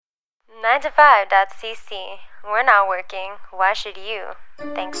9to5.cc. We're not working. Why should you?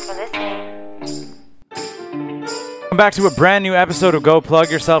 Thanks for listening. Welcome back to a brand new episode of Go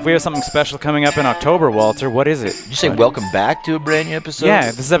Plug Yourself. We have something special coming up in October, Walter. What is it? Did you say welcome back to a brand new episode? Yeah,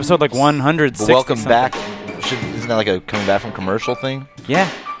 this is episode like 160. Welcome back. Isn't that like a coming back from commercial thing?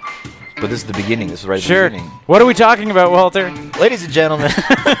 Yeah. But this is the beginning. This is right at Sure. the beginning. What are we talking about, Walter? Ladies and gentlemen,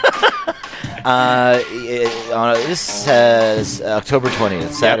 this says October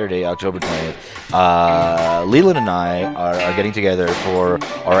 20th, Saturday, October 20th. Leland and I are getting together for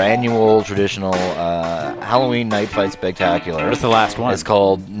our annual traditional Halloween Night Fight Spectacular. What's the last one? It's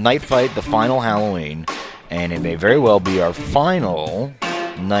called Night Fight, the Final Halloween, and it may very well be our final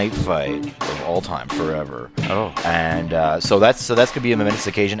night fight of all time, forever. Oh. And so that's gonna be a momentous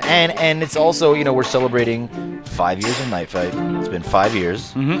occasion, and it's also, we're celebrating 5 years of Night Fight. It's been 5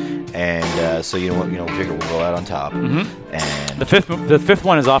 years, and so we figure we'll go out on top. And The fifth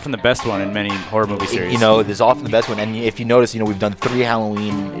one is often the best one in many horror movie series. there's often the best one, and if you notice, we've done 3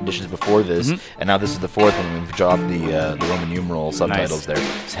 Halloween editions before this, and now this is the 4th one. We've dropped the Roman numeral subtitles there,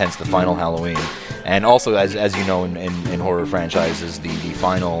 hence the final Halloween. And also, as you know, in horror franchises, the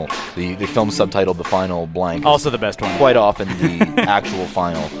film subtitled "The Final Blank" also the best one. Quite often the actual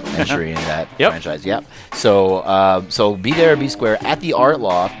final entry in that franchise. Yep. So be there, be square at the Art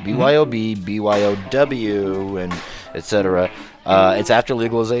Loft, BYOB, BYOW, and etc. It's after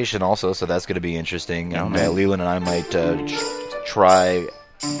legalization also, so that's going to be interesting. Leland and I might try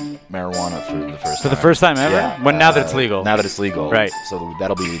marijuana for the first time. For the first time ever? Yeah. Now that it's legal. Now that it's legal. Right. So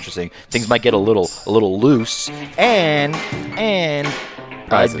that'll be interesting. Things might get a little loose, and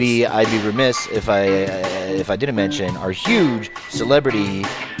I'd be remiss if I didn't mention our huge celebrity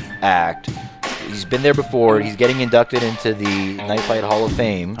act. He's been there before. He's getting inducted into the Night Fight Hall of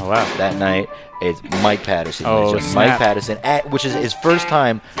Fame. Oh, wow. That night. It's Mike Patterson. Oh, Mike Patterson, which is his first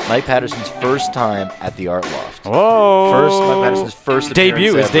time. Mike Patterson's first time at the Art Loft. Whoa! Mike Patterson's first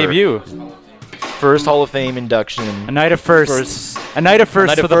debut. His debut. First Hall of Fame induction. A night of firsts. A night of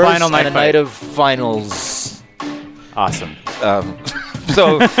firsts for the final night and fight. A night of finals. Awesome.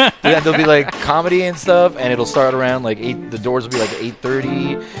 So there'll be like comedy and stuff, and it'll start around like 8. The doors will be like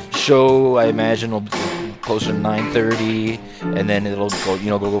 8:30. Show, I imagine, will be closer to 9:30, and then it'll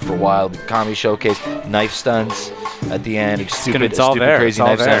go for a while. Comedy showcase, knife stunts at the end. Stupid, crazy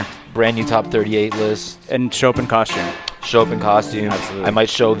knife stunt. Brand new top 38 list. And show up in costume. Absolutely. I might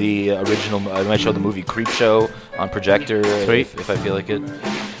show the original. I might show the movie Creepshow on projector. If I feel like it.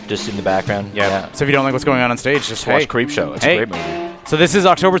 Just in the background. Yeah. So if you don't like what's going on stage, just watch Creepshow. It's a great movie. So this is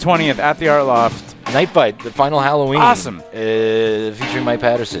October 20th at the Art Loft. Night Fight, the final Halloween. Awesome. Featuring Mike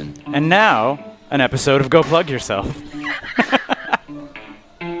Patterson. And now, an episode of Go Plug Yourself.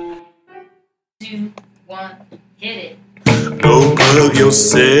 2, 1, hit it. Go plug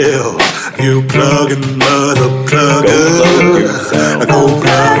yourself, you plugging mother plugger. Go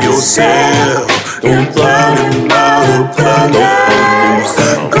plug yourself, you plugging mother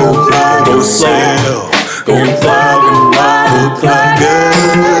plugger. Go plug yourself, you plugging mother plugger.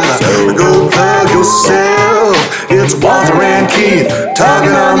 Go plug yourself, it's Walter and Keith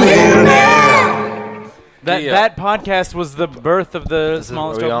talking on the internet. That podcast was the birth of the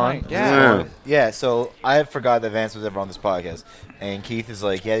smallest open mic. Yeah, so I forgot that Vance was ever on this podcast. And Keith is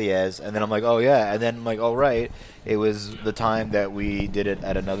like, yeah, he is. And then I'm like, oh, yeah. And then I'm like, oh, right. It was the time that we did it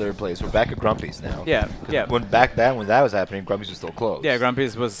at another place. We're back at Grumpy's now. Yeah. When that was happening, Grumpy's was still closed. Yeah,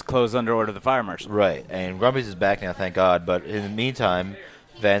 Grumpy's was closed under order of the fire marshal. Right. And Grumpy's is back now, thank God. But in the meantime,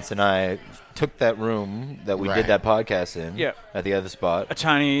 Vance and I took that room that we did that podcast in at the other spot. A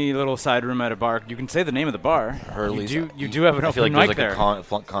tiny little side room at a bar. You can say the name of the bar. Hurley's. You do have an open mic there. I feel like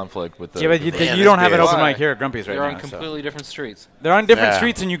there's like a conflict with the... Yeah, but you don't have an open mic here at Grumpy's right now. They're on completely different streets. They're on different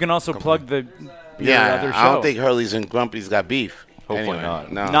streets, and you can also plug the other show. I don't think Hurley's and Grumpy's got beef. Hopefully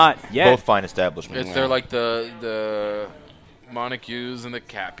not. No. Not yet. Both fine establishments. They're like the Montagues and the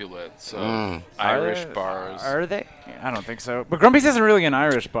Capulets, Irish bars. Are they? I don't think so. But Grumpy's isn't really an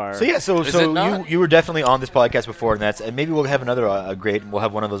Irish bar. So you were definitely on this podcast before, and maybe we'll have another we'll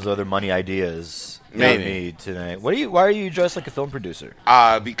have one of those other money ideas maybe tonight. Why are you dressed like a film producer?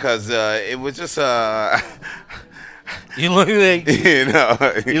 Because it was just You look like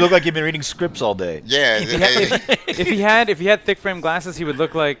you look like you've been reading scripts all day. Yeah. If he had thick frame glasses, he would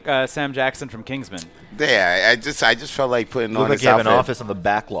look like Sam Jackson from Kingsman. Yeah, I just felt like putting look on like this you have outfit. an office on the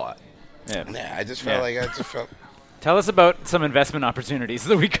back lot. Yeah, I just felt Tell us about some investment opportunities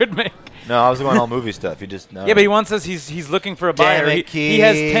that we could make. No, I was going all movie stuff. You just know. Yeah, but he wants us. He's looking for a buyer. Damn it, He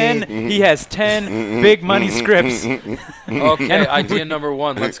has 10. He has 10 big money scripts. Okay, idea number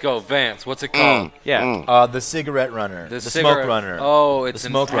 1. Let's go. Vance, what's it called? Yeah. The cigarette runner. The cigarette- smoke runner. Oh, it's The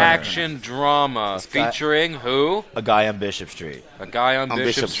an smoke runner. action drama guy- featuring who? A guy on Bishop Street. A guy on On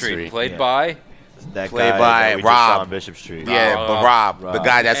Bishop Bishop Street, Street, played yeah. by That Played guy by that we just saw Rob. on Bishop Street. Yeah, but Rob, the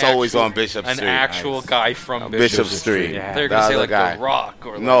guy that's An always actual- on Bishop an Street. actual guy from Bishop Bishop Street. Yeah. They're The gonna say other like guy. The Rock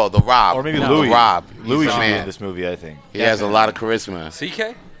or like No, the Rob. Or maybe The Louis. Rob. Louis He's should a be in man. this movie, I think. He has a lot of charisma.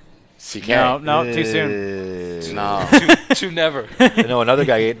 CK. CK. No, too soon. No. To never. No, another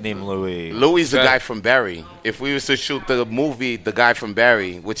guy named Louis. Louis the Okay. guy from Barry. If we was to shoot the movie, The Guy from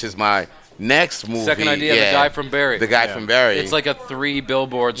Barry, which is my next movie. Second idea, yeah, The Guy from Barry. The Guy from Barry. It's like a 3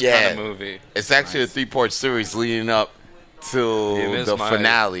 billboards Yeah. kind of movie. It's actually a 3-part series leading up to It is the my-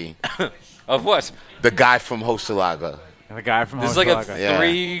 finale. Of what? The Guy from Hochelaga. The guy from This is like a Hochelaga. Yeah.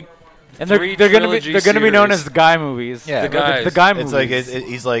 3. And three they're gonna be trilogy known series. as the guy movies. Yeah, The guys. The guy movies.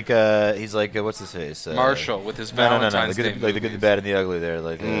 It's like he's like what's his face? Marshall with his No. Valentine's The Day good, like the good, the bad, and the ugly. There,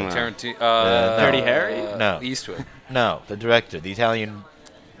 like Tarantino. Dirty Harry? No. Eastwood. no, the director, the Italian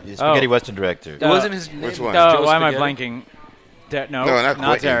spaghetti western director. It wasn't his name. Which one? Oh, Joe why am I Spaghetti? blanking? No, No, not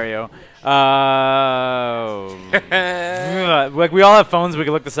Quentin. Dario. Like we all have phones, we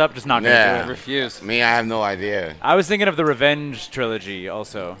can look this up. Just not gonna Yeah. do it. Refuse. Me, I have no idea. I was thinking of the Revenge trilogy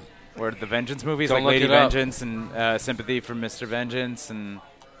also, or the Vengeance movies, Don't like look Lady it up. Vengeance and Sympathy for Mr. Vengeance and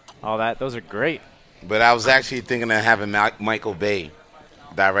all that. Those are great. But I was actually thinking of having Michael Bay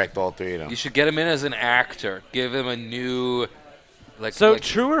direct all 3 of them. You should get him in as an actor. Give him a new, like. So like,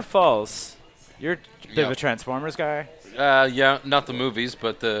 true or false? You're a bit of Yeah. a Transformers guy, yeah, not the movies,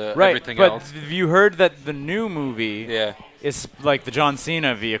 but the right? everything but else. have you heard that the new movie Yeah. is like the John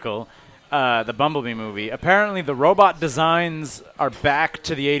Cena vehicle, the Bumblebee movie? Apparently, the robot designs are back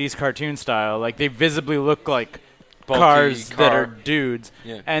to the '80s cartoon style. Like they visibly look like Bulky cars that car. are dudes,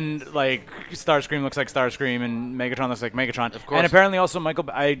 Yeah. and like Starscream looks like Starscream, and Megatron looks like Megatron. Of course. And apparently, also Michael.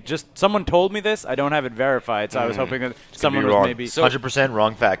 Someone told me this. I don't have it verified, so I was hoping that someone was wrong. maybe. So- 100%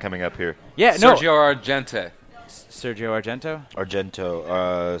 wrong fact coming up here. Yeah, no. Sergio Argente. Sergio Argento.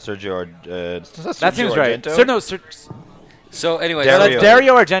 That Seems right. So anyway, Dario.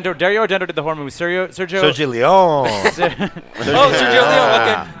 Dario Argento. Dario Argento did the horror movie. Sergio Leone. Oh,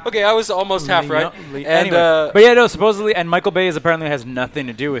 Sergio Leone. Okay, I was almost half right. And Anyway, but yeah, no. Supposedly, and Michael Bay apparently has nothing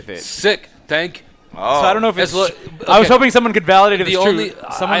to do with it. sick. Thank. So I don't know if it's. As lo- I was okay. hoping someone could validate if The it's only true.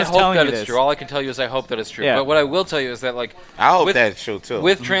 Someone I is hope telling that me it's this. true. All I can tell you is I hope that it's true. Yeah. But what I will tell you is that like I hope with, that's true, too.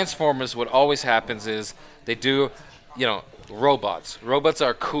 with Transformers, what always happens is they do, robots. Robots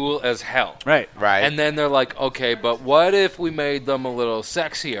are cool as hell. Right. Right. And then they're like, okay, but what if we made them a little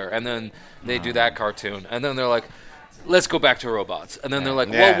sexier? And then they do that cartoon. And then they're like, let's go back to robots. And then they're like,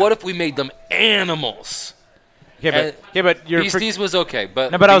 Yeah. well, what if we made them animals? Yeah, but you're. Beasties was okay,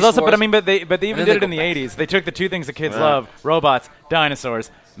 but No, but I was Beast also. But I Wars- mean, but they even then did they it in go the back. '80s. They took the two things that kids love: robots,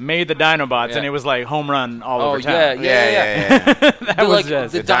 dinosaurs. Made the Dinobots, Yeah. and it was like home run all Oh over yeah, town. yeah. That But, was like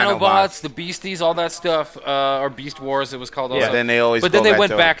just. the The Dinobots. Dinobots, the Beasties, all that stuff, or Beast Wars, it was called. Yeah. Also. Then they always But go then they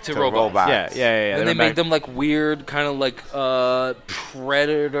went back to robots. Yeah. And they went made back- them like weird, kind of like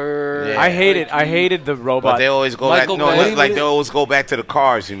Predator. Yeah. I hated the robot. But they always go Michael back. No, Bay. like they always go back to the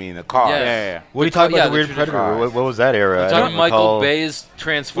cars. You mean the cars? Yeah. What are you talking Yeah, about? The weird the Predator. cars. What was that era? I Talking don't Michael recall. Bay's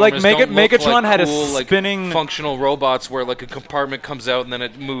Transformers. Like, don't look Megatron like had a cool, spinning- like, functional robots where like a compartment comes out and then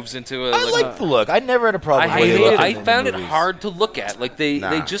it moves into a. I like, like the look. I never had a problem I with the way they hated looked it. I in the found it movies. hard to look at. Like they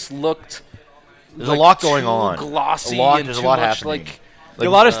Nah. just looked. There's like, a lot going too on. Glossy There's and a too lot much happening. like. a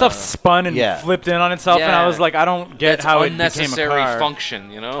lot of stuff spun and yeah. flipped in on itself, and I Yeah. was like, I don't get It's how it became a unnecessary car.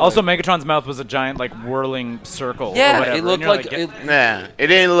 function, you know. Also, Like- Megatron's mouth was a giant, like, whirling circle. yeah, or whatever. it looked and you're like it, Nah, it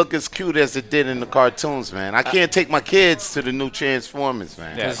didn't look as cute as it did in the cartoons, man. I can't take my kids to the new Transformers,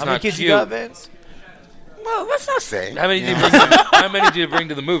 man. Yeah. it's How many not kids cute. you got, Vince? Well, let's not say. How many did you bring? How many did you bring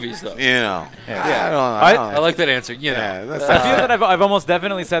to the movies though? You know. Yeah. I don't I like that answer. You know. Yeah, that's I feel that I've almost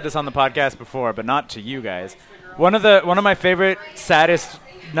definitely said this on the podcast before, but not to you guys. One of my favorite, saddest,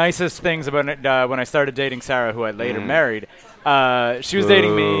 nicest things about when I started dating Sarah, who I later married. She was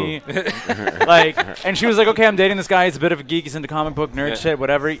dating me, and she was like, "Okay, I'm dating this guy. He's a bit of a geek. He's into comic book nerd shit,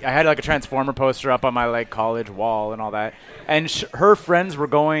 whatever." I had like a Transformer poster up on my like college wall and all that. And her friends were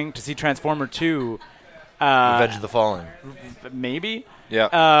going to see Transformer 2. Revenge of the Fallen. Maybe.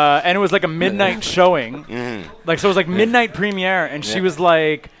 Yeah. And it was like a midnight showing. Like, so it was like midnight premiere, and she was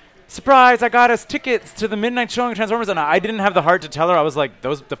like, surprise, I got us tickets to the midnight showing of Transformers, and I didn't have the heart to tell her. I was like,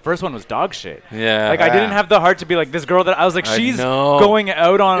 the first one was dog shit. Yeah. Like, I didn't have the heart to be like, this girl that, I was like, she's going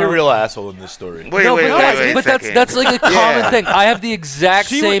out on You're a real asshole in this story. Wait a but second. that's like a common thing. I have the exact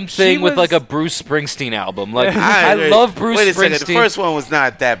She same she thing with was- like a Bruce Springsteen album. Like I love Bruce Wait a Springsteen. second. The first one was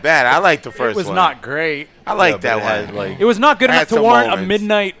not that bad. I liked the first It was one. not great. I like but that it had, one. like, It was not good I enough had to some warrant a moments.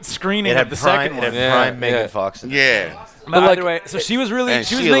 midnight screening it had of the prime, second it one. had prime Yeah. Megan Fox. In it. Yeah. But like- either way, so she was really, And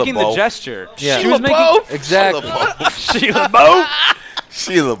she was Sheila making the Both. gesture. Yeah. She was Sheila making Both. Exactly. Sheila Both.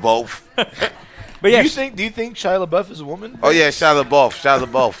 Sheila Both. But yeah, Do you think Shia LaBeouf is a woman? Oh yeah, Sheila Both. Sheila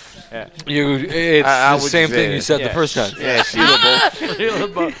Both. It's I the would same say thing you it. said Yeah. the first time. Yeah, Sheila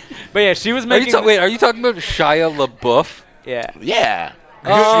Both. but yeah, she was Are you making. wait, are you talking about Shia LaBeouf? Yeah. Yeah.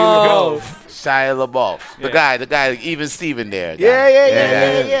 Oh, Shia LaBeouf. The guy, even Steven there. guy.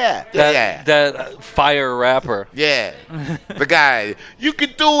 Yeah. that fire rapper. Yeah. The guy, you can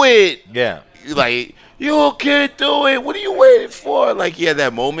do it. Yeah. Like, you can do it. What are you waiting for? Like, he had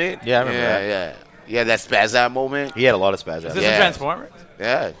that moment. Yeah, I remember that. Yeah. Yeah, that spaz out moment. He had a lot of spaz. Is out this there. in Yeah. Transformers?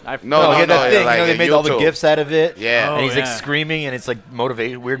 Yeah. No, he had that thing. like they a made all the YouTube. gifs out of it. Yeah. And he's like yeah. screaming, and it's like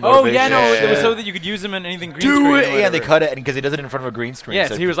weird Oh motivation. yeah, no, it was Yeah. so that you could use him in anything green Do screen or it! Yeah, they whatever. cut it because he does it in front of a green screen. Yes,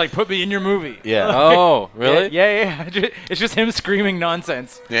 so he was like, "Put me in your movie." Yeah. Oh, really? Yeah. It's just him screaming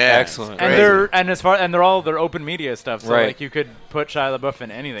nonsense. Yeah. Excellent. And they're all open media stuff. So Right. like you could put Shia LaBeouf in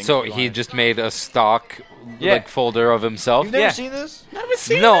anything. So if you he wanted. just made a stock Yeah. like folder of himself. You've never Yeah. seen this? Never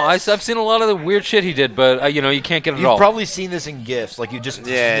seen No, this? I've seen a lot of the weird shit he did, but you can't get it You've all. probably seen this in GIFs. Like you just.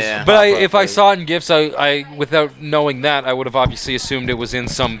 Yeah. But if I saw it in GIFs, I without knowing that, I would have obviously assumed it was in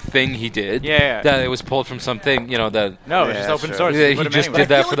something he did. Yeah. That it was pulled from something, that. no, it's Yeah, just open sure. source. Yeah, You put he him just anywhere. did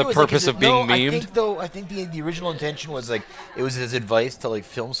that for the purpose of being I memed. think the original intention was like it was his advice to like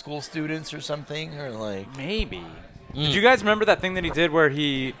film school students or something, or like. Maybe. Did you guys remember that thing that he did where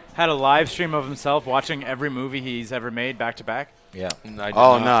he had a live stream of himself watching every movie he's ever made back to back? Yeah. Oh,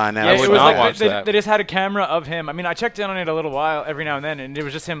 no, I never Yeah, I it would was not like watch they, that. they just had a camera of him. I mean, I checked in on it a little while every now and then, and it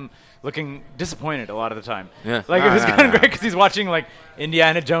was just him looking disappointed a lot of the time. Yeah. Like No, it was no, kind of no. great because he's watching like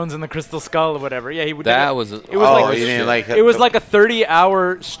Indiana Jones and the Crystal Skull or whatever. Yeah, he would. That do was. It was Oh, like you didn't like it was like a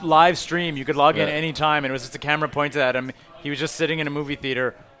 30-hour live stream. You could log in Yeah. any time, and it was just a camera pointed at him. He was just sitting in a movie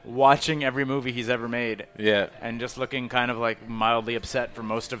theater watching every movie he's ever made. Yeah. And just looking kind of like mildly upset for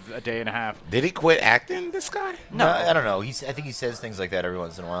most of a day and a half. Did he quit acting, this guy? No, I don't know. I think he says things like that every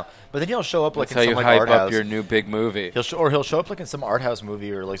once in a while. But then he'll show up like That's how in you some like hype art up house. your new big movie. He'll show up like in some art house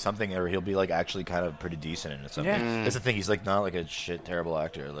movie or like something, or he'll be like actually kind of pretty decent in it. Something. Yeah. That's the thing. He's like not like a shit terrible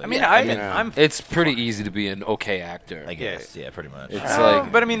actor. Like, I mean, Yeah. I'm. It's pretty easy to be an okay actor. I guess. Yeah, pretty much. It's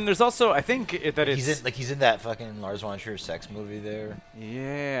like. but I mean, there's also I think that it's He's in that fucking Lars von Trier sex movie there.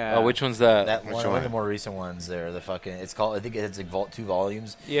 yeah. Oh, which one's that? That one, one one? of the more recent ones there. The fucking it's called. I think it's like 2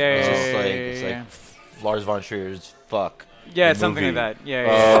 volumes. Yeah, It's yeah, just yeah, like yeah, it's yeah. like Lars von Trier's fuck. Yeah, the it's something like movie. that. Yeah,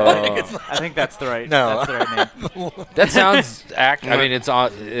 yeah. Oh. I think that's the right. No. that's the right name. That sounds I mean, it's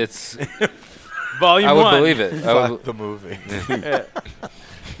on. It's. Volume I would 1. believe it. I would, Fuck the movie.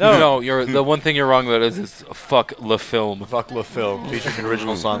 no, you're the one thing you're wrong about is fuck le film. Fuck Le Film featuring an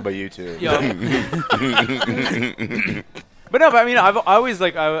original song by U2. But no, but I mean, I always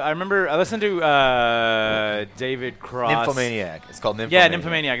like. I remember I listened to David Cross. Nymphomaniac. It's called Nymphomaniac. Yeah,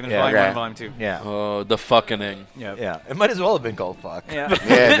 Nymphomaniac, and then Yeah. Volume 1 Right. and Volume 2. Yeah. Oh, the fucking. Yeah. Yeah. It might as well have been called Fuck. Yeah.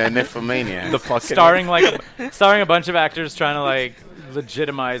 Yeah, the Nymphomaniac. The fuck. starring a bunch of actors trying to like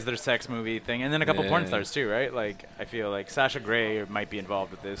legitimize their sex movie thing, and then a couple porn Yeah. stars too, right? Like I feel like Sasha Grey might be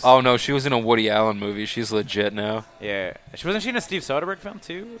involved with this. Oh no, she was in a Woody Allen movie. She's legit now. Yeah, wasn't she in a Steve Soderbergh film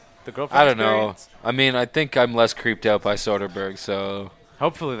too? The girlfriend. I don't know. Experience? I mean, I think I'm less creeped out by Soderbergh, so.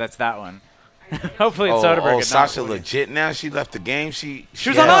 Hopefully that's that one. Hopefully it's Soderbergh. Oh, and not Sasha Woody. legit now? She left the game? She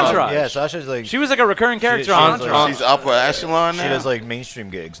was on Entourage. Yeah, Sasha's like. She was like a recurring character she on was, Entourage. She's upper echelon She now? does like mainstream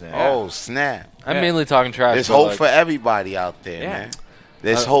gigs now. Oh, snap. I'm Yeah. mainly talking trash. There's but, hope like, for everybody out there, Yeah. man.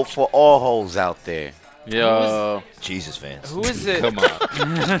 There's hope for all hoes out there. Yo, Jesus, Vance. Who is it? come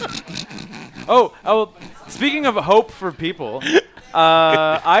on. Oh, speaking of hope for people,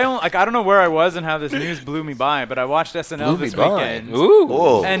 I don't know where I was and how this news blew me by, but I watched SNL this weekend. Ooh.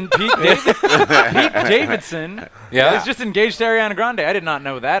 Whoa. And Pete Davidson Yeah. is just engaged to Ariana Grande. I did not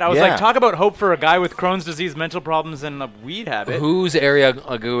know that. I was Yeah. like, talk about hope for a guy with Crohn's disease, mental problems, and a weed habit. Who's area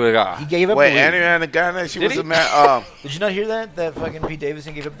Aguda? He gave up Wait, the weed. Ariana Grande, she Did was he? a man. Did you not hear that? That fucking Pete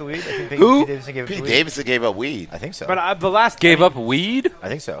Davidson gave up the weed? I think Who? Pete Davidson gave up Pete the weed. Davidson gave up weed. I think so. But the last Gave up weed? I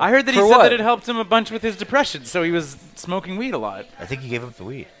think so. I heard that he For said what? that it helped him a bunch with his depression, so he was smoking weed a lot. I think he gave up the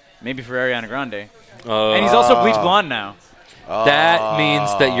weed. Maybe for Ariana Grande. And he's also bleach blonde now. that means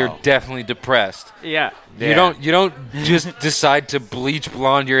that you're definitely depressed. Yeah. You don't just decide to bleach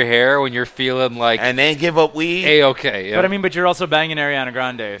blonde your hair when you're feeling like And then give up weed. A-okay. Yeah. But I mean, but you're also banging Ariana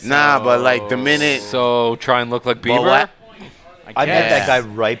Grande. So. Nah, but like the minute. So try and look like Well, Bieber. what? I met that guess. guy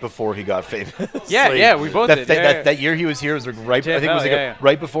right before he got famous. Yeah, we both did. Yeah. That year he was here was like right. I think it was like JFL,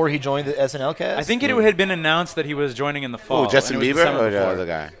 right before he joined the SNL cast. I think it had been announced that he was joining in the fall. Oh, Justin and it was Bieber summer or the before. other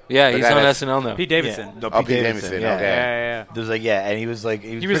guy? Yeah, The he's guy on that's- SNL now. Pete Davidson. No, Oh, Pete Davidson. Yeah. Okay. Yeah. There's like and he was like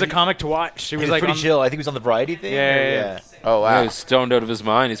He was a pretty- comic to watch. He He was was like pretty on- chill. I think he was on the Variety thing. Yeah. Oh Yeah, wow. he's stoned out of his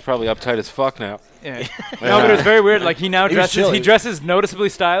mind. He's probably uptight as fuck now. Yeah. No, but it was very weird. Like he now He was dresses. chill. He dresses noticeably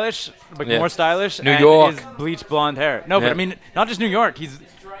stylish, like Yeah. more stylish. New and York. his bleached blonde hair. No, but Yeah. I mean, not just New York.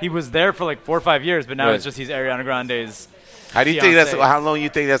 He was there for like 4 or 5 years, but now Right. it's just he's Ariana Grande's. How do you think fiance. how long you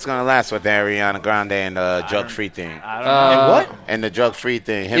think that's gonna last with the Ariana Grande and the drug-free thing? I don't know. And what? And the drug-free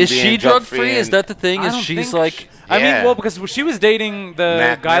thing. Him Is being she drug-free? Is and- that the thing? I Is don't she's think like... I mean, Yeah. well, because she was dating the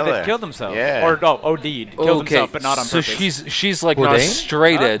Matt guy Miller. that killed himself. Yeah. Or OD'd. Killed himself, but not on so purpose. she's like not Bourdain?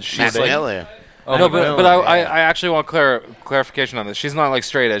 straight edge. She's Matt like Miller. Oh, no, Miller, but I yeah. actually want clarification on this. She's not like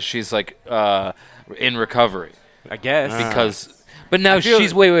straight edge. She's like in recovery I guess. because. But now I feel-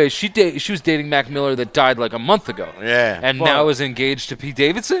 she's wait. She was dating Mac Miller that died like a month ago. Yeah. And Well- now is engaged to Pete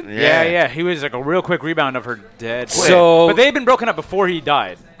Davidson. Yeah. He was like a real quick rebound of her dead. So- but they had been broken up before he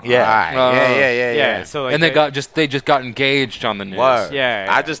died. Yeah. Alright. Yeah. So like And they just got engaged on the news. Word. Yeah.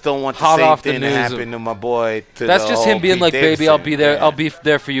 I just don't want the Hot same off the thing to news happen to my boy. To That's the just old him being Pete like, baby, I'll Davidson. be there. Yeah. I'll be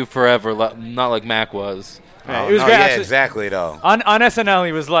there for you forever. Not like Mac was. Yeah, Oh, it was no, great. yeah, Actually, exactly though. on SNL,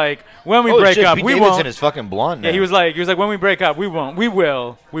 he was like, "When we Oh, break shit, up, Pete we Davidson won't." is fucking blonde now. Yeah, he was like, "When we break up, we won't. We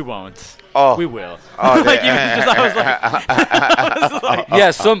will. We won't. Oh. We will." Oh, like, yeah. even just, I was like, I was like, Yeah,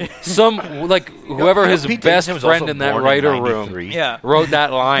 some like whoever his Pete best Davidson was friend also in that born writer 93. room yeah. wrote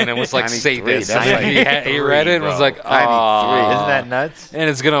that line and was like, 93, say this. that's And like he read it and was like, 93. oh. Isn't that nuts? And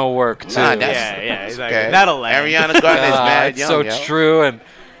it's gonna work too. Nah, that's- Yeah. He's like, Okay. that'll land. Ariana Grande is mad It's young, so yo. true, and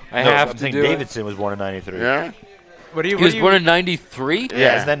I No, have I'm to saying do it. Davidson was born in '93. Yeah. What do you? He was born in 93?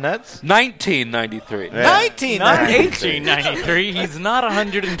 Yeah, isn't that nuts? 1993. Yeah. 1993. He's not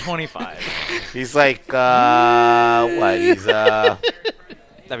 125. He's like what? He's That'd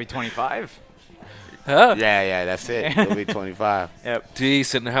be 25. Huh? yeah, that's it. He'll be 25. Yep.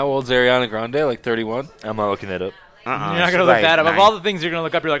 Decent. How old's Ariana Grande? Like 31? I'm not looking that up. You're not gonna look that up. Of all the things you're gonna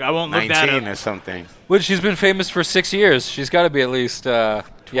look up, you're like, I won't look that 19 up. or something. Well, she's been famous for 6 years. She's got to be at least, yeah,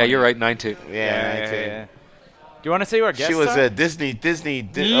 you're right, 19. Yeah, 19. Do you want to say who our guest She was are? a Disney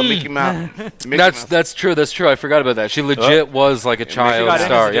Mickey Mouse. Mickey That's Mouse. true. That's true. I forgot about that. She legit was like a child got into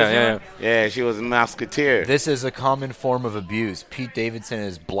star. the Yeah, Disney yeah, one? yeah. Yeah, she was a Mouseketeer. This is a common form of abuse. Pete Davidson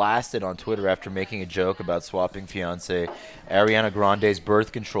is blasted on Twitter after making a joke about swapping fiance Ariana Grande's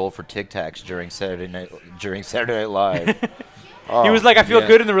birth control for Tic Tacs during Saturday Night Live. Oh, He was like, I feel yeah.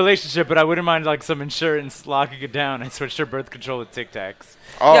 good in the relationship, but I wouldn't mind like some insurance locking it down. I switched her birth control with Tic Tacs.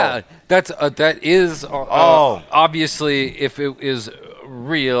 Oh. Yeah, that is Oh. obviously if it is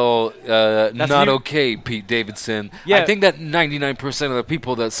real, not you- okay, Pete Davidson. Yeah. I think that 99% of the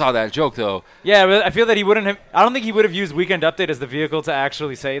people that saw that joke though Yeah, but I feel that he wouldn't have. I don't think he would have used Weekend Update as the vehicle to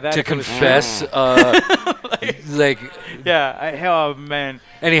actually say that. to if it was true. confess, like. Yeah. Oh man.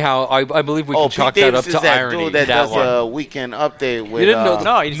 Anyhow, I believe we Oh, can Pete chalk that up Davidson's to that irony. dude that that does one. a weekend update with. You didn't know?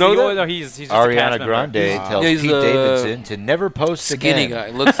 No, he's Know that? no, he's just a Ariana cast member. Grande tells Yeah, he's Pete a Davidson to never post skinny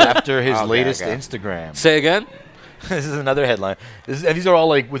again guy. Looks like- after his Okay, latest okay. Instagram. Say again. This is another headline. And these are all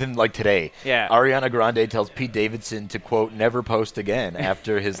like within like today. Yeah. Ariana Grande tells Pete Davidson to quote never post again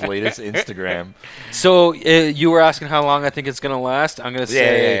after his latest Instagram. So you were asking how long I think it's gonna last. I'm gonna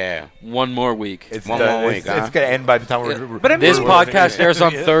say Yeah. one more week. It's One done. more week, It's huh? gonna end by the time we're. But I mean- This podcast airs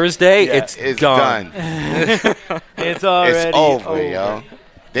on Thursday. Yeah, It's It's done. done. It's already It's over, yo.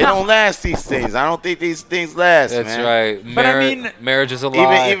 They don't last, these things. I don't think these things last, That's man. right. But I mean- marriage is a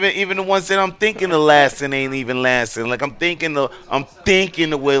lie. Even the ones that I'm thinking of lasting ain't even lasting. Like I'm thinking the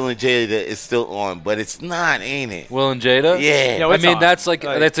Will and Jada is still on, but it's not, ain't it? Will and Jada. Yeah. Yeah, I it's mean on. that's like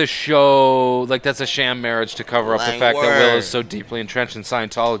Like- that's a show. Like that's a sham marriage to cover up the Like, fact that Will word. is so deeply entrenched in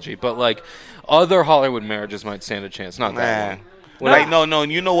Scientology. But like other Hollywood marriages might stand a chance. Not that Man. one. Like no.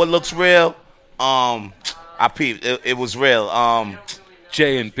 You know what looks real? I peeped. It was real.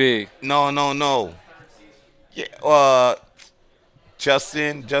 J and B. No. Yeah.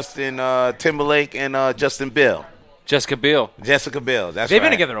 Justin Timberlake and Justin Bill. Jessica Biel. Jessica Biel. That's They've right.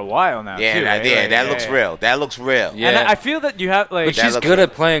 been together a while now. Yeah, too, right? Like, that looks real. That looks real. Yeah. And I feel that you have like. But That she's looks good real.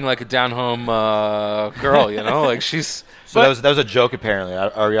 at playing like a down home girl. You know, like she's So that was a joke apparently.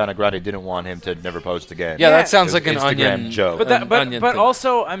 Ariana Grande didn't want him to never post again. Yeah, Yeah. that sounds It like was an Instagram onion joke. But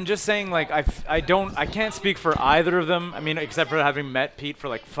also, I'm just saying, like, I can't speak for either of them. I mean, except for having met Pete for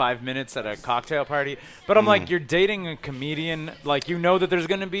like 5 minutes at a cocktail party. But I'm like, you're dating a comedian. Like, you know that there's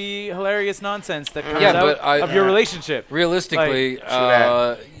going to be hilarious nonsense that comes out of your relationship. Realistically,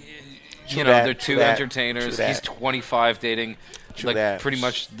 that. you True know, that, they're two true that, entertainers. true that. He's 25, dating like that. pretty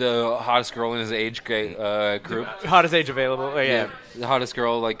much the hottest girl in his age group. Hottest age available. Yeah. The hottest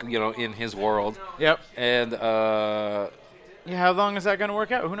girl, like, you know, in his world. Yep. And Yeah. How long is that going to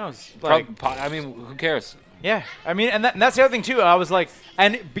work out? Who knows? Like, I mean, who cares? yeah. I mean, and that's the other thing too. I was like,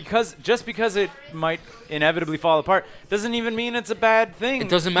 and because it might inevitably fall apart, doesn't even mean it's a bad thing. It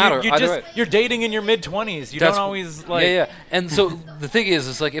doesn't matter. You Either just way. You're dating in your mid-20s. You That's- don't always like. Yeah. And so the thing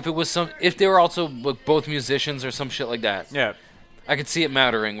is like if they were also like, both musicians or some shit like that. Yeah. I could see it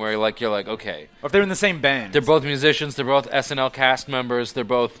mattering where like you're like, okay, Or if they're in the same band. they're both musicians, they're both SNL cast members, they're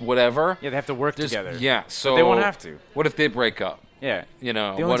both whatever. Yeah, they have to work There's- together. Yeah, so they won't have to. What if they break up? Yeah. You know,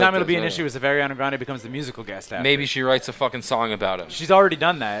 The only what time if it'll be an there's issue is if Ariana Grande becomes the musical guest after. maybe she writes a fucking song about him. She's already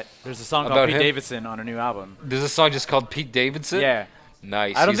done that. There's a song About called Pete him? Davidson on a new album. There's a song just called Pete Davidson. Yeah.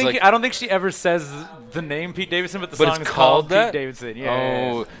 Nice. I don't He's think like, she ever says the name Pete Davidson, but the but song it's is called that? Pete Davidson. Yeah.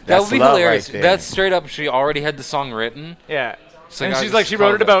 Oh, that That's would be love hilarious. right there. That's straight up. She already had the song written. Yeah. So And I she's just like, she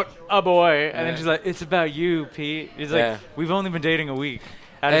wrote it called about a boy, and then Yeah. she's like, it's about you, Pete. He's like, Yeah. we've only been dating a week.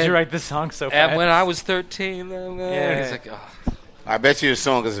 How did And- you write this song so fast? And when I was 13, Yeah. he's like, oh, I bet you the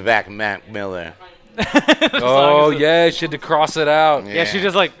song is back Mac Miller. oh yeah, she had to cross it out. Yeah, she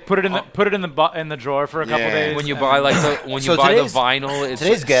just like put it in the drawer for a couple Yeah. days. When you buy like when So you buy the today's- vinyl, it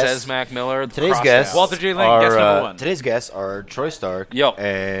today's guest- says Mac Miller. Today's crossed guests out. Walter J. Link, are guest number one. today's guests are Troy Stark Yo.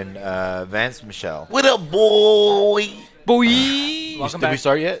 and Vance Michel. What up, boy? Boy. Welcome Did we back.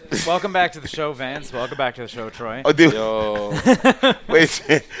 start yet? Welcome back to the show, Vance. Welcome back to the show, Troy. Oh, dude. Yo. Wait,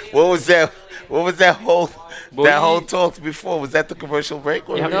 what was that? What was that whole Boy. that whole talk before? Was that the commercial break?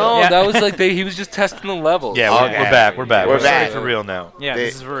 Or No, Yeah. that was like he was just testing the levels. Yeah, Okay. we're back. We're back. We're We're starting back. for real now. Yeah, They-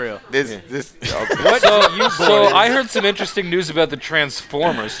 this is for real. This. Okay. What do you So boys- I heard some interesting news about the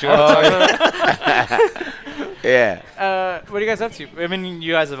Transformers. Do you want to talk about it? Yeah, what are you guys up to? I mean,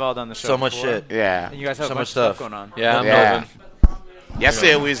 you guys have all done the show. So much before. shit. yeah. And you guys have So a bunch much of stuff stuff. going on. Yeah, I'm Yeah. moving.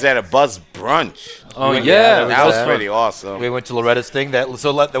 Yesterday we was at a Buzz brunch. Oh Yeah, yeah, That was that. pretty awesome. We went to Loretta's thing. That was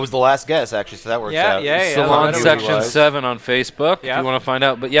the last guest actually. So that works Yeah, out. yeah, yeah. Salon Loretta was Section live. 7 on Facebook if Yeah. you want to find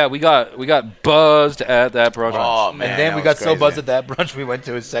out. But yeah, we got buzzed at that brunch. Oh man, And then that we was got so crazy. buzzed at that brunch, we went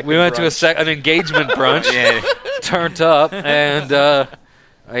to a second. We went to brunch. an engagement brunch, Yeah. turned up, and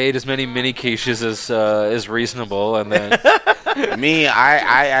I ate as many mini quiches as reasonable, and then Me,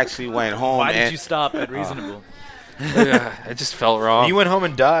 I actually went home. Why and did you stop at reasonable? it just felt wrong. You went home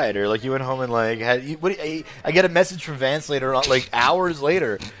and died, or like you went home and like had. I get a message from Vance later on, like hours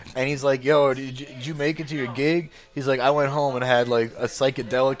later, and he's like, "Yo, did you make it to your gig?" He's like, "I went home and had like a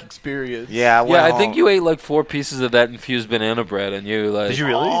psychedelic experience." Yeah, I went yeah, I home. think you ate like 4 pieces of that infused banana bread, and you like. Did you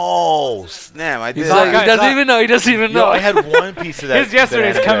really? Oh snap! I did. He's like, he Guys, doesn't even know. He doesn't even know. No, I had one piece of that. His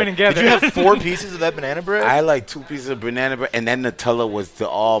yesterday's banana coming bread. together. Did you have 4 pieces of that banana bread? I had like 2 pieces of banana bread, and then Nutella was the.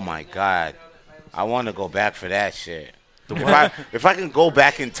 Oh my god, I want to go back for that shit. If I can go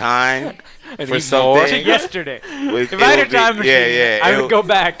back in time And for eat more. To something, yesterday. If If I had a time machine, I would go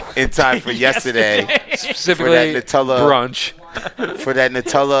back. in time for yesterday Specifically, for that Nutella brunch. for that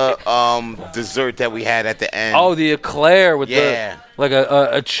Nutella dessert that we had at the end. Oh, the eclair with Yeah. like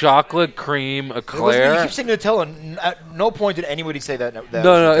a chocolate cream It wasn't- eclair. You keep saying Nutella. At no point did anybody say that. No, was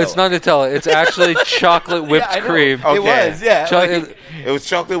no, it's Nutella. not Nutella. It's actually chocolate whipped Yeah, I know. cream. Oh, It Okay. was, yeah. Cho- like- It was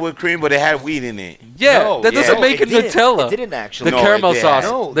chocolate with cream, but it had wheat in it. yeah, No, that doesn't yeah. make it didn't. Nutella. It didn't actually. The No, caramel it did. sauce.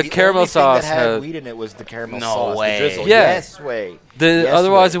 No, the caramel only thing sauce that had had wheat in it was the caramel No sauce. way. The drizzle. Yeah. Yes way. The Yes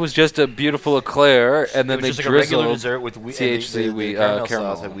otherwise way. it was just a beautiful eclair, and then It they was just like a regular drizzled dessert with wheat, THC and the wheat, caramel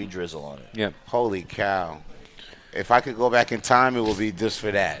caramel. sauce had wheat drizzle on it. Yeah. Holy cow! If I could go back in time, it would be just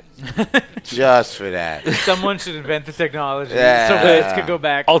for that. Just for that. Someone should invent the technology Yeah. so Vance could go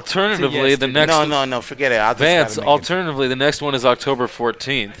back. Alternatively, the next No, forget it. I'll just Vance. gotta make it. Alternatively, the next one is October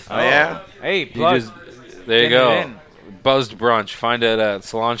 14th. Oh yeah. Hey, You plug. just there you Get it go. in. Buzzed brunch. Find it at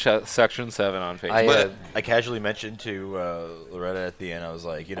Salon Section 7 on Facebook. I casually mentioned to Loretta at the end, I was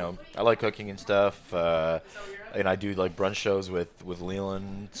like, I like cooking and stuff, and I do like brunch shows with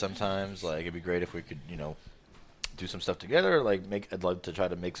Leland sometimes. Like, it'd be great if we could, do some stuff together. Like, I'd love to try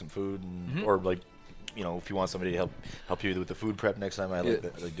to make some food or like if you want somebody to help you with the food prep next time, I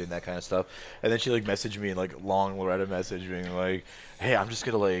like doing that kind of stuff. And then she like messaged me in like long Loretta message being like, hey, I'm just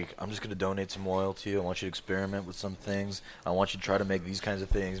gonna donate some oil to you. I want you to experiment with some things. I want you to try to make these kinds of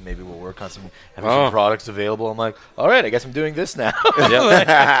things. Maybe we'll work on some products available. I'm like, all right, I guess I'm doing this now.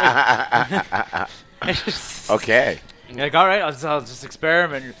 Okay. You're like, all right, I'll just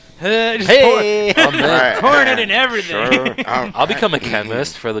experiment. Just Hey, pouring it in everything. Sure. I'll become a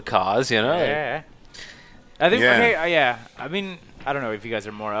chemist for the cause, Yeah. I think. Yeah. Okay. Yeah. I mean, I don't know if you guys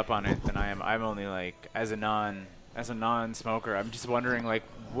are more up on it than I am. I'm only like as a non-smoker. I'm just wondering, like,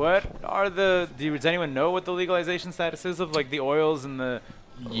 what are does anyone know what the legalization status is of like the oils and the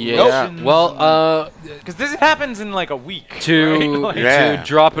lotions? Well, because this happens in like a week. Right? to Like, Yeah, to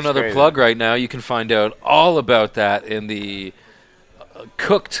drop that's another crazy. plug right now, you can find out all about that in the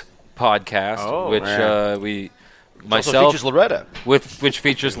Cooked podcast, Oh, which yeah. we also myself features Loretta. which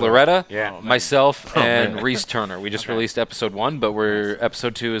features Loretta, Yeah. myself, and Reese Turner. We just released episode 1, but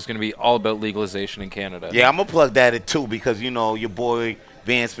episode 2 is going to be all about legalization in Canada. Yeah, I'm gonna plug that in too because your boy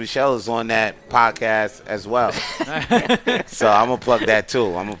Vance Michel is on that podcast as well. So I'm gonna plug that too.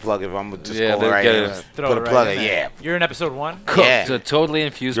 I'm gonna plug it. I'm gonna just Yeah, go they right get in. it. throw Put it a right plug in in. there. Yeah. You're in episode 1. Cooked, Yeah. a totally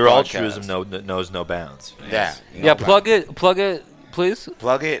infused Your podcast. altruism knows no bounds. Yeah. Yeah, plug it, please.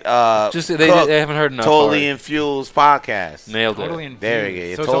 Plug it. Just Cooked, they haven't heard enough. Totally already. Infused podcast. Nailed Totally it. infused. There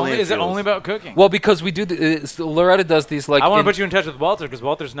you go. So Totally is it infused. only about cooking? Well, because we do Loretta does these like I want in- to put you in touch with Walter because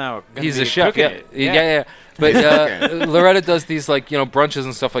Walter's now gonna He's be a chef. cooking Yeah. it. Yeah. But cooking. Loretta does these like brunches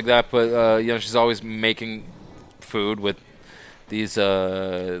and stuff like that. But she's always making food with these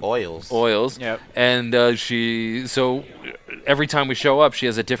Oils. Yep. and so every time we show up, she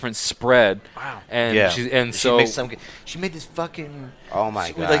has a different spread. Wow. And Yeah. she made this fucking. Oh my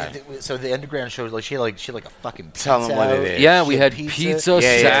she- god. Like, so the underground show, like she had a fucking. Tell pizza 'em what it out. is. Yeah, She we had pizza, Yeah,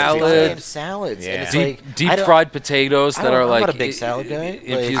 yeah, salad, Damn salads. Yeah. And it's like, deep I don't- fried potatoes I that don't- are I'm like not a big salad guy.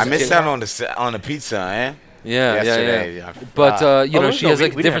 infused- I missed yeah. out on the pizza, eh? Yeah. Yesterday. But Oh, she no, has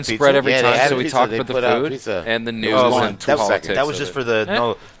like we a different had spread pizza. every Yeah, they time. had So we pizza. talked They about the put out food pizza. and the news Oh, and that politics. was of just it. for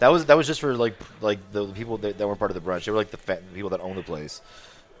the that was just for like the people that weren't part of the brunch. They were like the people that own the place.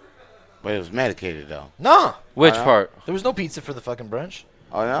 But it was medicated though. No, Which part? there was no pizza for the fucking brunch.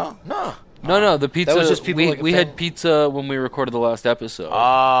 Oh no. No. No, the pizza. was just people we like a we had fam- pizza when we recorded the last episode.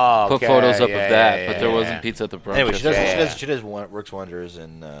 Oh, Put okay. photos up Yeah, of that, yeah, but there yeah, wasn't yeah. pizza at the brunch. Anyway, Yeah. she does works wonders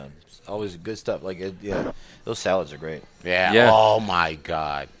and always good stuff. Like those salads are great. Yeah. Yeah. Oh my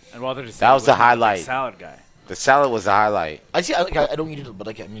god. And Walter just That was the wasn't a big highlight. Salad guy. The salad was the highlight. I see. I don't eat it, but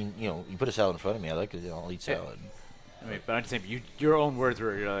I mean, you put a salad in front of me. I like it. I'll eat salad. I mean, but I'm just saying, your own words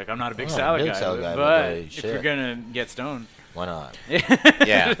were, you're like, I'm not a big I'm not a salad big guy, salad guy, but but, if shit. you're gonna get stoned, Why not?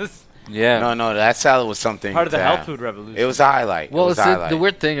 Yeah. yeah. No, that salad was something. part of the to health have. food revolution. It was a highlight. Well, it was it's a the highlight.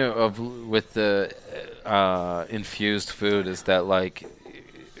 weird thing with the infused food is that like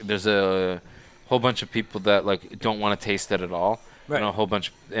there's a whole bunch of people that like don't want to taste it at all. Right. A whole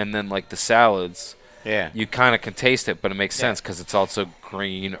bunch, and then like the salads. Yeah. You kind of can taste it, but it makes sense because it's also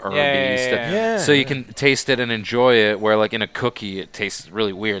green, herby yeah, stuff. yeah. So you can taste it and enjoy it. Where like in a cookie, it tastes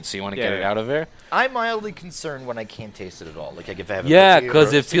really weird. So you want to get it Yeah. out of there. I'm mildly concerned when I can't taste it at all. Like if I have a Yeah, cookie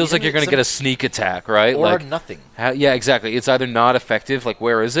because or- it feels like you're going to get a sneak attack, right? or Like nothing. yeah, exactly. It's either not effective, like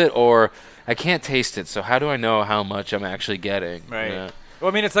where is it, or I can't taste it. So how do I know how much I'm actually getting? Right. Yeah.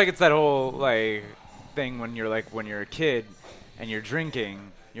 Well, I mean, it's that whole like thing when you're a kid and you're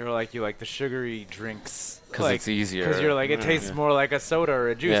drinking, you like the sugary drinks 'Cause it's easier. Because you're like it tastes more like a soda or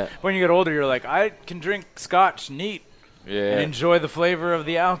a juice. Yeah. When you get older, you're like I can drink scotch neat and Yeah. enjoy the flavor of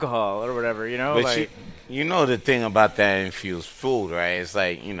the alcohol or whatever. But like you know the thing about that infused food, right? It's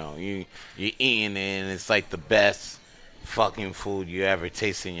like you're eating it, and it's like the best fucking food you ever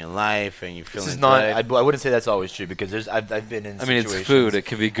tasted in your life, and you're feeling This is not. good. I wouldn't say that's always true because I've been in. I mean, it's situations- food. It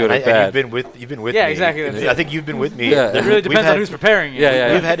can be good and or bad. You've been with Yeah, me. exactly, that's I it. think you've been with me. Yeah. it really depends on who's preparing it.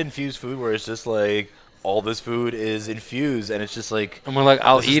 Yeah. We've had infused food where it's just like all this food is infused, and it's just like And we're like,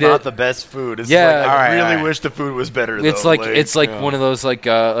 I'll this eat is not it. the best food. It's Yeah. like, All right, I really all right. wish the food was better. It's though. like it's like one of those like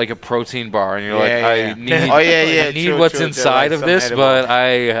a protein bar, and you're like, I need, Oh, yeah, I need true, what's true, inside like of this, some but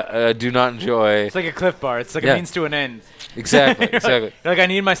I do not enjoy. It's like a Cliff Bar. It's like Yeah. a means to an end. Exactly, You're exactly. like I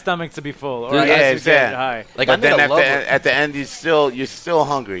need my stomach to be full, or Yeah, I gotta get exactly. high. Like But I'm then gonna at love it. at the end, you're still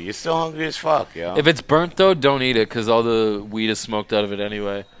hungry. You're still hungry as fuck, yo. If it's burnt though, don't eat it because all the weed is smoked out of it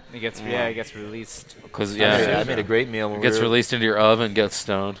anyway. It gets released. Because I made a great meal when it gets we were released into your oven, gets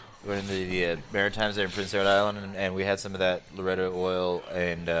stoned. we're in the Maritimes there in Prince Edward Island, and we had some of that Loretta oil,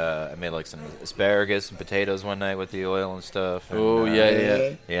 and I made like some asparagus and potatoes one night with the oil and stuff. And, Oh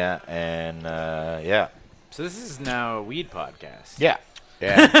yeah. yeah, and yeah. So this is now a weed podcast. Yeah.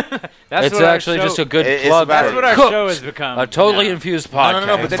 Yeah. That's It's what our actually show- just a good It's plug. about- That's what our Cooked. show has become. A totally now. infused podcast.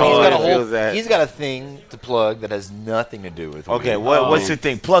 No, but then Totally he's got a feels that. whole. He's got a thing to plug that has nothing to do with. Okay, weed. what's your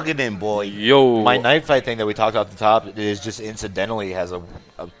thing? Plug it in, boy. Yo. My night fight thing that we talked off the top is just incidentally has a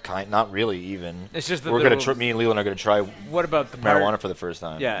kind, not really even. It's just that we're the- me and Leland are gonna try What about the part- marijuana for the first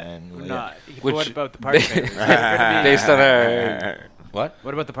time. Yeah, and we're not. Which- What about the party favors? Is there gonna be- Based on our What?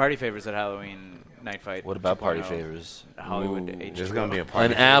 What about the party favors at Halloween night fight? What about party 2.0? favors? Hollywood Ooh, H2O. there's gonna be a party.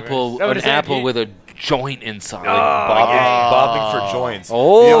 an favor. apple, That would an say apple he- with a joint inside. Bobbing for joints.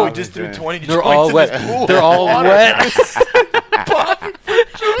 Oh. yeah, we just threw 20 They're joints all in wet. this pool. They're all wet.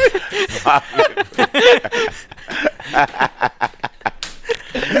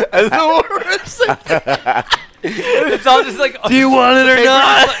 That's the worst. It's all just like. Do you want it or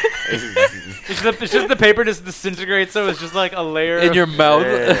not? It's just the paper just disintegrates, so it's just like a layer In of- your mouth.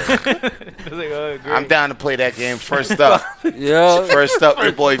 It's like, oh, great. I'm down to play that game. First up, Yeah. first up,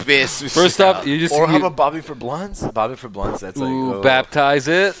 your boy Vance. First up, you just Or how you- about Bobby for blunts? Bobby for blunts. That's ooh, like baptize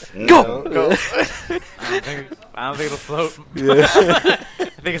it. Go. I don't think it'll float. I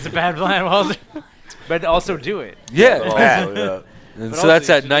think it's a bad plan, Walter. But also do it. Yeah. And But so also that's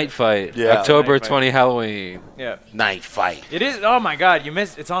you at should Night Fight, Yeah. October Night Fight. 20 Halloween. Yeah. Night fight. It is. Oh my God, you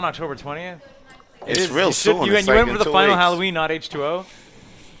missed. It's on October 20th. It's is. real You should- soon. You, It's and you like went in for the 2 final weeks. Halloween, not H2O.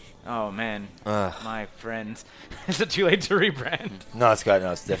 Oh man, Ugh. my friends. Is it too late to rebrand? No, it's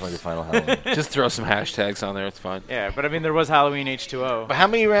definitely the final Halloween. Just throw some hashtags on there. It's fine. Yeah, but I mean, there was Halloween H2O. But how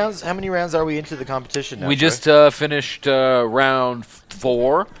many rounds are we into the competition now? We Troy? just finished round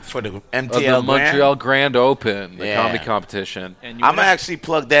 4 For the of MTL the Grand. Montreal Grand Open, the Yeah. comedy competition. And you I'm gonna actually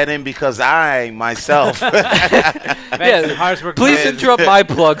plug that in because I myself yeah, hardest work. Please Man. interrupt my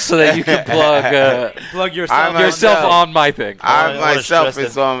plug so that you can plug plug yourself. I'm on yourself that. on my thing. I I wanna myself stress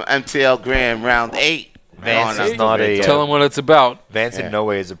is on MTL Grand round 8. Vance on is not a. Tell them what it's about. Vance Yeah. in no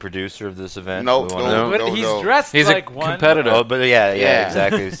way is a producer of this event. No, We wanna- no. But he's dressed He's like a one. competitor. Oh, but yeah, Yeah.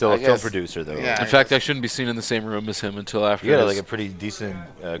 exactly. He's still I a film guess. producer though. Yeah. In fact, I shouldn't be seen in the same room as him until after You got this. like a pretty decent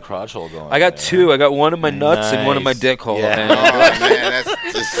crotch hole going. I got there. two. I got one in my nuts and one in my Nice. dick hole. Yeah. And Oh man,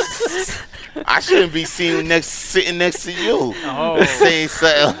 that's just. I shouldn't be sitting next to you. Oh. Saying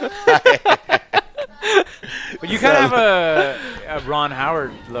something. But you kind of have a Ron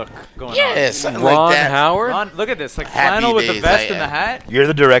Howard look going Yeah, something Ron like that. Howard? on. Ron, look at this, like Happy flannel with the days, vest I and the am. hat. You're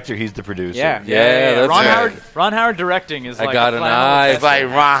the director. He's the producer. Yeah, Yeah, that's Ron right. Howard. Ron Howard directing is I like got a an flannel eye. with It's vest.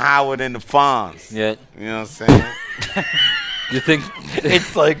 like Ron Howard and the Fonz. yeah. You know what I'm saying? You think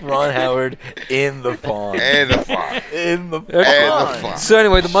It's like Ron Howard in the fawn. And the Fonz. In the And the Fonz. So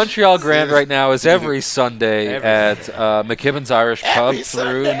anyway, the Montreal Grand right now is every Sunday Every at McKibben's Irish Pub Every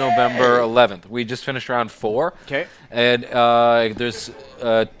through Sunday. November 11th. We just finished round 4. Okay, And there's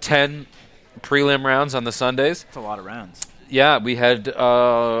 10 prelim rounds on the Sundays. that's a lot of rounds. Yeah, we had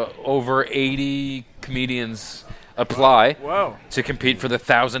over 80 comedians apply Whoa, to compete for the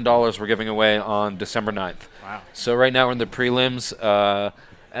 $1,000 we're giving away on December 9th. wow. So right now we're in the prelims,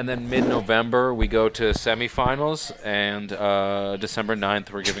 and then mid-November we go to semifinals, and December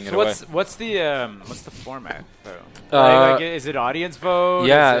 9th we're giving it So away. what's the format though? Uh, like, is it audience vote?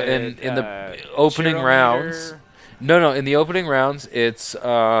 Yeah, Is it, in the cheerometer? opening rounds. No, in the opening rounds, it's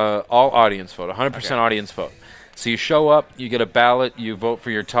all audience vote, 100% Okay. audience vote. So you show up, you get a ballot, you vote for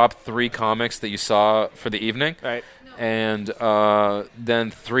your top 3 comics that you saw for the evening, Right. and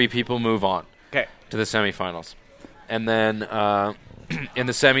then 3 people move on Okay. to the semifinals. And then in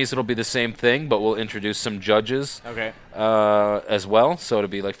the semis, it'll be the same thing, but we'll introduce some judges Okay. as well, so it'll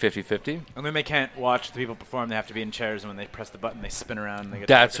be like 50-50. And when they can't watch the people perform, they have to be in chairs, and when they press the button, they spin around. And they get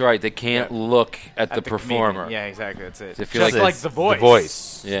That's right. They can't look at the comedian. performer. Yeah, exactly. That's it. They feel Just like like The Voice. The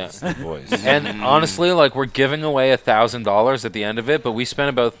voice. Yeah. The voice. And honestly, like, we're giving away $1,000 at the end of it, but we spent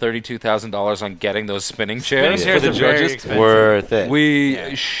about $32,000 on getting those spinning chairs chairs for are the very judges. expensive. Worth it.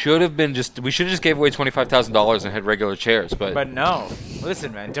 We should have just gave away $25,000 and had regular chairs, But no,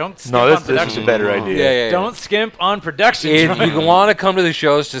 listen, man, don't skimp No, on this is production. a better idea. yeah. Don't skimp on production. If John. you want to come to the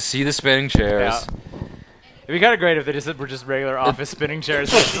shows to see the spinning chairs, Yeah. It'd be kind of great if they just were just regular office spinning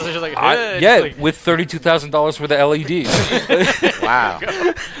chairs. It's just like, it's yeah, like- with $32,000 worth of LEDs. Wow.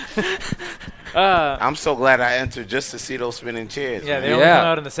 uh, I'm so glad I entered just to see those spinning chairs. yeah, they man. only Yeah. come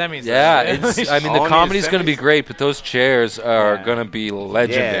out in the semis. Yeah, though. it's. I mean, the Only comedy's going to be semis? great, but those chairs are Yeah. going to be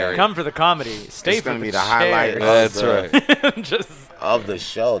legendary. Come for the comedy. Stay It's for gonna the be the highlight chairs. That's of right. Just of the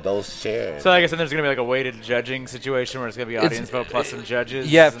show. Those chairs. so I guess then there's gonna be like a weighted judging situation where it's gonna be audience vote plus some judges.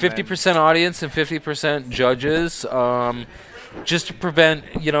 Yeah, and then- 50% audience and 50% judges. Just to prevent,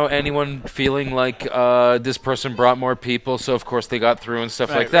 anyone feeling like this person brought more people, so of course they got through and stuff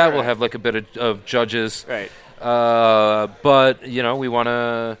Right, like that. right, We'll right. have like a bit of judges Right. But we want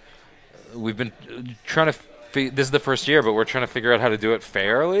to. We've been trying to. This is the first year, but we're trying to figure out how to do it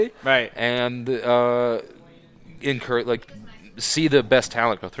fairly, Right. And encourage see the best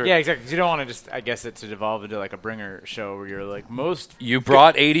talent go through. Yeah, exactly. 'Cause you don't want to just, I guess, it to devolve into like a bringer show where you're like You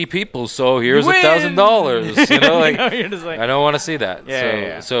brought 80 people, so here's win! $1,000. You're just like, I don't want to see that.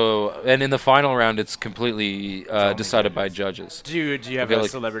 Yeah. So, and in the final round, it's completely decided by judges. do you have a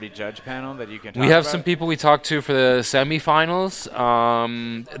celebrity judge panel that you can? We have some people we talked to for the semifinals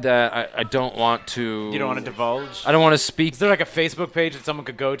that I don't want to. You don't want to divulge. I don't want to speak. Is there like a Facebook page that someone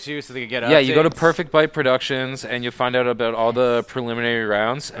could go to so they could get? Yeah, you go to updates? Perfect Bite Productions and you find out about all the preliminary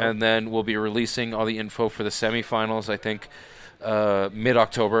rounds, and then we'll be releasing all the info for the semifinals. I think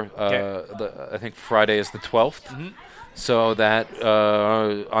mid-October. I think Friday is the 12th. Mm-hmm. So that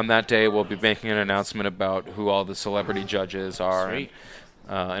on that day we'll be making an announcement about who all the celebrity judges are. Sweet.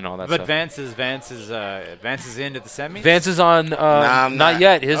 And all that But stuff. Vance is into the semi. Vance is on. I'm not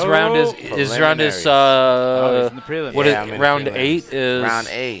yet. His round is. Preliminaries. His round is. he's in the prelims. What Yeah, is I'm in round prelims. 8 is Round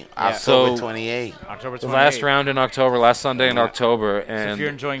 8, Yeah. October So- 28th. October the 28th. last round in October, last Sunday in October, So if you're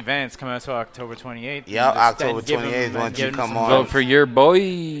and enjoying Vance, come out to October 28th. Yeah, and just October give him- 28th, and why don't give you him come some on? vote for your boy.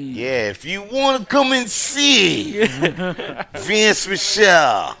 Yeah, if you want to come and see Vance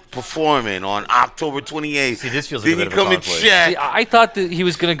Michel performing on October 28th, See, this feels like then a you bit of a come and conflict. check. See, I thought that he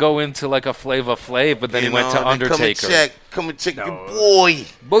was gonna go into like a Flava Flav, but then he went to then Undertaker. Come and check your boy.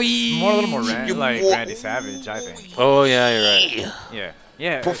 Boy. More a little more You like wa- Randy Savage, I think. Oh yeah, you're right. Yeah.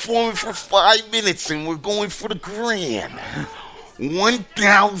 Yeah. Performing for 5 minutes, and we're going for the grand.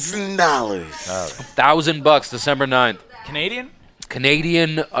 $1,000. $1,000, December 9th. Canadian?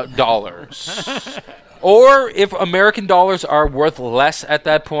 Canadian dollars. Or if American dollars are worth less at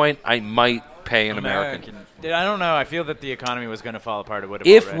that point, I might pay an American. I don't know. I feel that the economy was going to fall apart. It would have.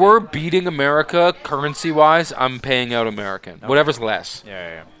 If already. we're beating America currency-wise, I'm paying out American. Whatever's less.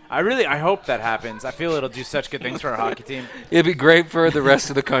 Yeah. I hope that happens. I feel it'll do such good things for our hockey team. It'd be great for the rest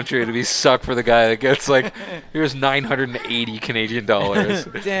of the country. It'd be suck for the guy that gets like, here's 980 Canadian dollars.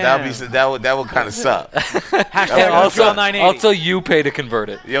 Damn. That would kind of suck. Hashtag also, Montreal 980. also, you pay to convert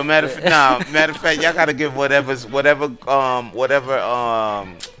it. Yo, matter of fact, y'all gotta give whatever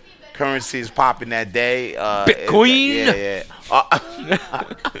currency is popping that day. Bitcoin?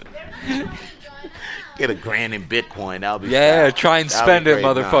 Get a grand in Bitcoin. That'll be Yeah, fat. try and That'll spend be it, great.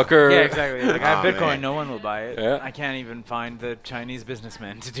 Nah. motherfucker. Yeah, exactly. Like, I have Oh, Bitcoin. man. No one will buy it. Yeah. I can't even find the Chinese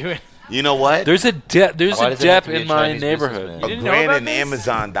businessman to do it. You know what? There's a Why dep does it have to be a in my Chinese neighborhood. businessman? a didn't know grand about in this?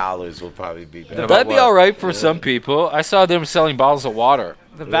 Amazon dollars will probably be better. That'd be what? all right for some people. I saw them selling bottles of water.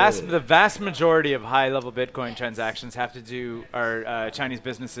 The vast majority of high-level Bitcoin transactions have to do are Chinese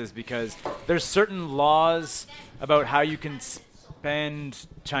businesses because there's certain laws about how you can spend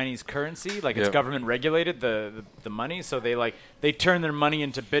Chinese currency. Like it's Yep. government regulated the money, so they turn their money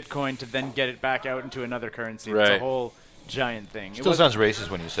into Bitcoin to then get it back out into another currency. It's a Right. whole giant thing. It Still was- sounds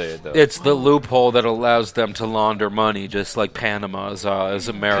racist when you say it, though. It's the loophole that allows them to launder money, just like Panama's is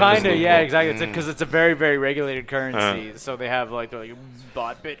America's Kind of, yeah, loophole. exactly. Because it's a very, very regulated currency. So they have like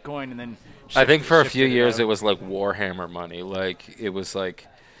bought Bitcoin and then. I think for a shifted few years out. it was like Warhammer money. Like it was like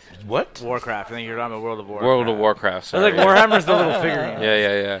What? Warcraft. I think you're talking about World of Warcraft. World of Warcraft. It's Sorry. like Warhammer's the little figurine.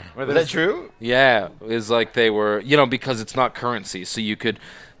 Yeah. Where Is there's- that true? Yeah, it's like they were, because it's not currency, so you could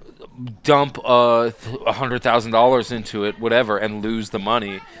dump $100,000 into it, whatever, and lose the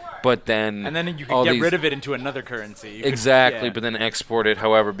money, but then And then you all could get these- rid of it into another currency. You could- exactly, yeah. but then export it.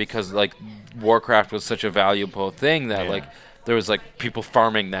 However, because like Warcraft was such a valuable thing that like there was like people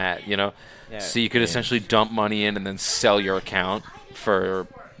farming that, Yeah. so you could essentially dump money in and then sell your account for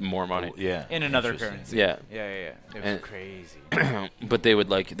more money. Yeah. in another Interesting. currency. Yeah. Yeah. It was And- crazy. But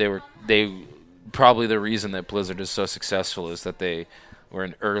they probably the reason that Blizzard is so successful is that they were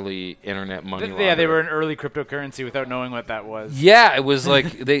an early internet money Yeah, they launderer. were an early cryptocurrency without knowing what that was. Yeah, it was like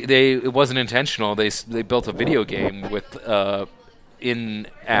it wasn't intentional. They built a video game with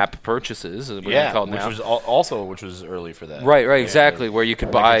in-app purchases, is what Yeah, they're called which now. was which was early for that. Right, Yeah, exactly, where you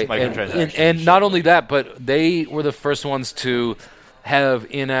could buy, microtransactions and not only that, but they were the first ones to have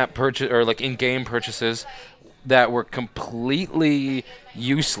in-app purchase or like in-game purchases that were completely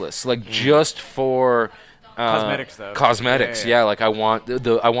useless, like just for Cosmetics, though. Cosmetics, Yeah. Like I want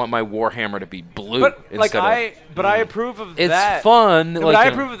I want my Warhammer to be blue. But like instead of, I approve of it's that. fun. No, like, but I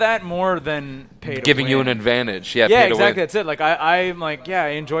approve of that more than pay to giving you win. an advantage. Yeah, Yeah, pay to exactly. win. That's it. Like I'm like, yeah, I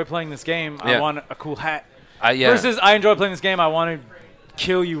enjoy playing this game. I Yeah. want a cool hat. Yeah. Versus, I enjoy playing this game. I want to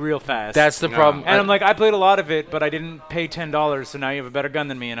kill you real fast. That's the problem. And I'm like, I played a lot of it, but I didn't pay $10, so now you have a better gun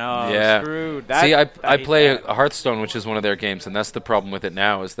than me, and screwed. See, I hate play that. Hearthstone, which is one of their games, and that's the problem with it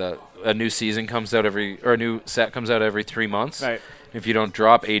now is that a new season comes out a new set comes out every 3 months. Right. If you don't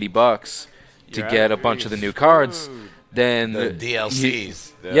drop $80 to get a bunch of the new cards, then The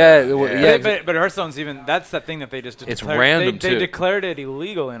DLCs. But Hearthstone's that's that thing that they just It's declared. random, They too. declared it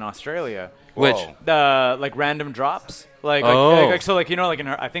illegal in Australia. Which? Like random drops. Like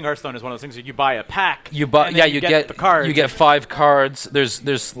I think Hearthstone is one of those things where you buy a pack. You buy, and then you get the cards. You get 5 cards. There's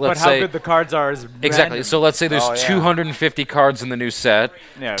let's but how say good the cards are is exactly. random. So let's say there's 250 cards in the new set.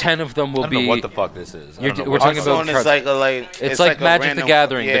 Yeah. 10 of them will I don't be. know what the fuck this is. I We're don't know talking what about Hearthstone it's like a Magic random, the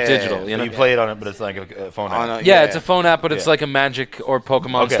Gathering, but digital. You know. You play it on it, but it's like a phone app. It's a phone app, but it's like a Magic or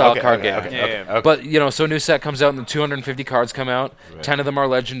Pokemon style card game. Okay. But so a new set comes out, and the 250 cards come out. 10 of them are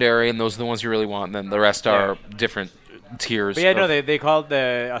legendary, and those are the ones you really want. And then the rest are different tiers. But they called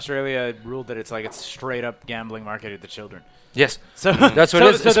Australia ruled that it's straight up gambling marketed to children. Yes, So that's what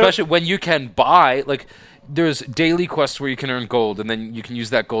it is. Especially when you can buy there's daily quests where you can earn gold, and then you can use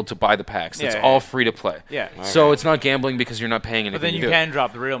that gold to buy the packs. It's all free to play. Yeah. So it's not gambling because you're not paying anything. But then to you do can it.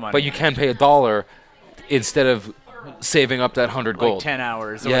 drop the real money. But you can pay $1 instead of saving up that 100 gold. 10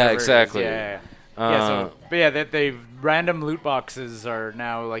 hours. Or Yeah, whatever it is. exactly. The random loot boxes are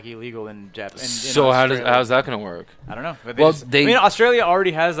now illegal in Japan. So how's that going to work? I don't know. But Australia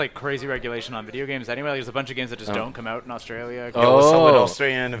already has crazy regulation on video games anyway. There's a bunch of games that just don't come out in Australia. Yo, what's up with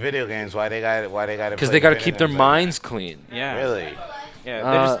Australia and the video games? Why they got because they got to keep their minds clean. Yeah. Really?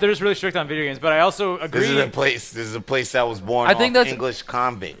 Yeah, they're just really strict on video games. But I also agree. This is a place that was born I think off that's English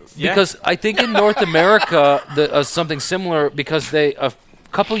convicts. Yeah. Because I think in North America, something similar, because they a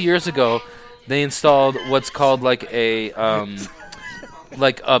couple years ago, they installed what's called like a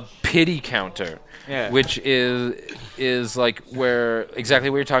pity counter, which is like where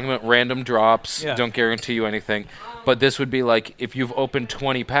exactly what you're talking about, random drops, don't guarantee you anything. But this would be like if you've opened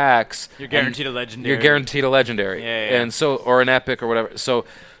 20 packs, you're guaranteed a legendary. You're guaranteed a legendary, and so or an epic or whatever. So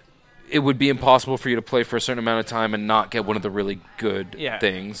it would be impossible for you to play for a certain amount of time and not get one of the really good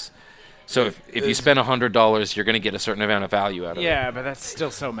things. So if you spend $100, you're going to get a certain amount of value out of it. Yeah, but that's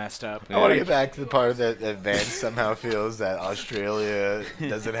still so messed up. I want to get back to the part that Vance somehow feels that Australia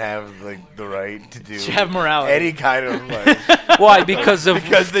doesn't have the right to do have morality. any kind of Why? Because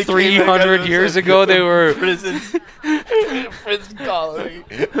they 300 years ago they were prison colony.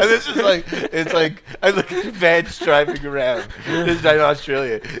 And this is it's like I look at Vance driving around. This guy in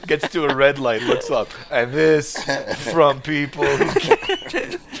Australia gets to a red light, looks up, and this from people who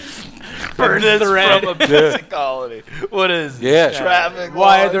burns the red. From a prison colony. What is traffic?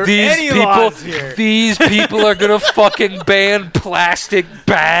 Why are there any laws here? These people are gonna fucking ban plastic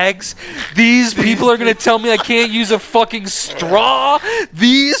bags. These people are gonna tell me I can't use a fucking straw.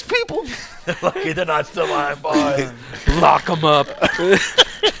 These people. Lucky they're not still my boys. Lock them up.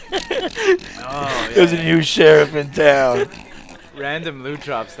 There's a new sheriff in town. Random loot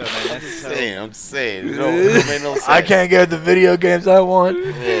drops, though, man. I'm saying. It don't make no sense. I can't get the video games I want.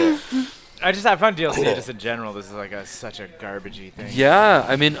 Yeah. I found DLC just in general. This is such a garbagey thing. Yeah,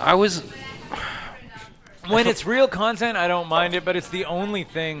 I mean, when it's real content, I don't mind it, but it's the only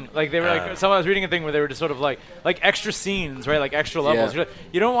thing. Like they were I was reading a thing where they were just sort of like extra scenes, right? Like extra levels. Yeah.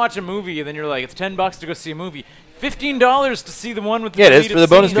 You don't watch a movie and then you're like, it's $10 to go see a movie. $15 to see the one with the it is for the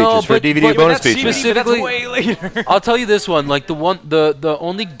bonus scenes. features, for DVD bonus features. Specifically, that's way later. I'll tell you this one, the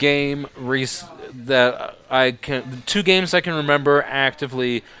only game that the 2 games I can remember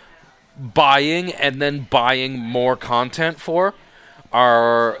actively buying and then buying more content for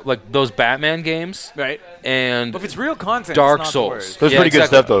are those Batman games, right? And if it's real content, Dark it's not Souls. There's pretty good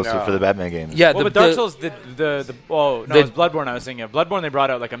stuff though for the Batman games. Yeah, but Dark Souls it was Bloodborne. I was thinking of Bloodborne. They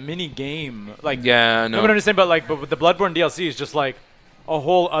brought out a mini game, No, but I'm understand, but with the Bloodborne DLC is just a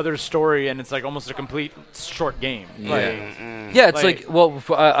whole other story, and it's almost a complete short game. Yeah,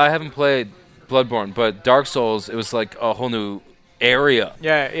 it's I haven't played Bloodborne, but Dark Souls, it was a whole new area.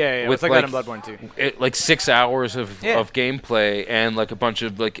 Yeah. With it's that in Bloodborne too. 6 hours of gameplay and a bunch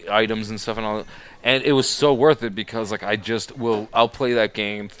of items and stuff and all. And it was so worth it because I'll play that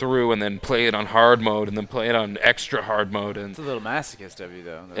game through and then play it on hard mode and then play it on extra hard mode. And it's a little masochist of you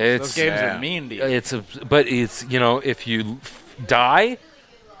though. Those games are mean to you. But if you die,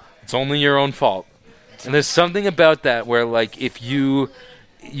 it's only your own fault. And there's something about that where if you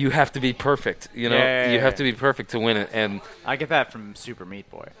have to be perfect, you have to be perfect to win it, and I get that from Super Meat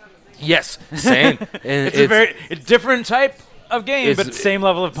Boy. Yes, same. And it's a very different type of game, but same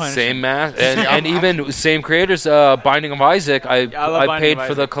level of punishment. Same math, and even same creators. Binding of Isaac, I love Binding paid of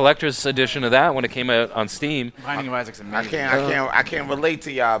for the Isaac. collector's edition of that when it came out on Steam. Binding of Isaac's amazing. I can't relate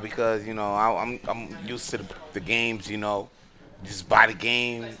to y'all because I'm used to the games. Just buy the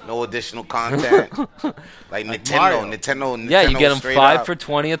game, no additional content. Like Nintendo. Yeah, you get them straight 5 up. for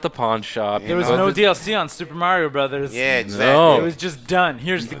 $20 at the pawn shop. There was no DLC on Super Mario Brothers. Yeah, exactly. No. It was just done.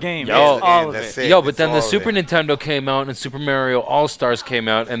 Here's the game. Yo, It's all of that's it. it. Yo, but It's then the all of Super it. Nintendo came out and Super Mario All-Stars came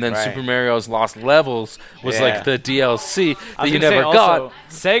out, and then Right. Super Mario's Lost Levels was Yeah. like the DLC I that was you gonna say never got. also,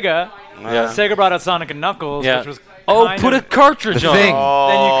 Sega. Sega brought out Sonic and Knuckles, Yeah. which was Oh, kind put of, a cartridge The on. thing.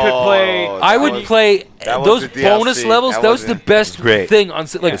 Then you could play. I would play that was those the DLC. bonus levels. That was the best Great. thing on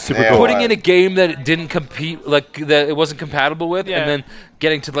like super cool. putting in a game that it didn't compete, like that it wasn't compatible with, Yeah. and then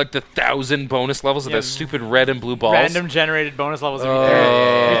getting to like the 1,000 bonus levels of Yeah. those stupid red and blue balls. Random generated bonus levels. If you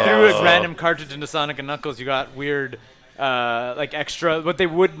Oh. threw a random cartridge into Sonic and Knuckles, you got weird, like extra. What they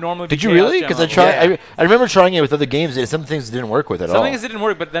would normally. Did be you chaos really? gem Because I levels. tried. Yeah. I remember trying it with other games, and some things didn't work with it at Some all. things it didn't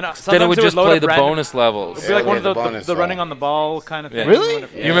work, but then sometimes Then it would just load play up the random- bonus levels. It'd be like Yeah, one of the the bonus running level. on the ball kind of Yeah. thing. Really?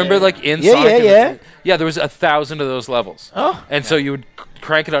 You remember like in Yeah, Sonic? yeah. Yeah, there was 1,000 of those levels. Oh. And so you would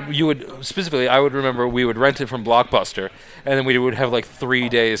crank it on. You would specifically. I would remember we would rent it from Blockbuster, and then we would have like 3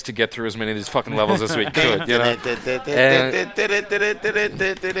 days to get through as many of these fucking levels as we could. You know?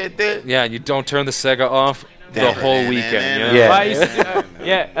 Yeah, you don't turn the Sega off the whole weekend. You know? Yeah. Well, I used to,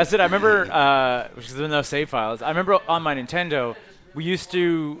 yeah, I said I remember, which is no save files. I remember on my Nintendo, we used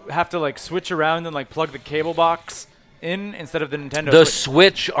to have to like switch around and like plug the cable box in instead of the Nintendo. The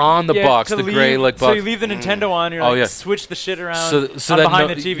switch. switch on the Yeah, box, to the leave- gray like So box. you leave the Nintendo on, you're Oh, like yeah. switch the shit around So on that behind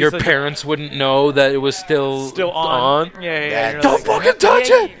no, the TV. your so you- parents wouldn't know that it was still on. Yeah. You're Don't fucking touch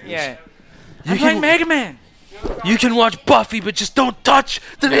it! Yeah. You I'm playing can- Mega Man. You can watch Buffy, but just don't touch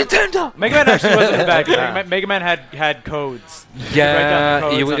the Nintendo. Mega Man actually wasn't bad. Mega Man had codes. Yeah, write down the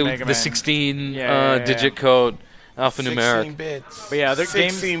codes on it Mega the Man. 16 Yeah. digit code, alphanumeric. 16 bits. But yeah, other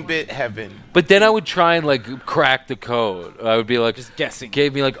games- 16-bit heaven. But then I would try and like crack the code. I would be like, Just guessing.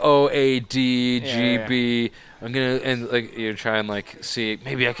 gave me like OAD, Yeah, GB. I'm gonna and like you try and like see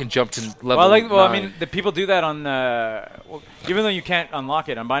maybe I can jump to level. Well, I 9. mean, the people do that on. Even though you can't unlock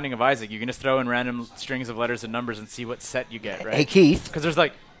it on Binding of Isaac, you can just throw in random strings of letters and numbers and see what set you get, right? Hey Keith, Because there's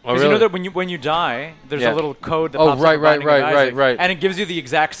like, Oh, because you know really? that when you die, there's Yeah. a little code that Oh, pops up right, in right, Binding of right, Isaac, right. and it gives you the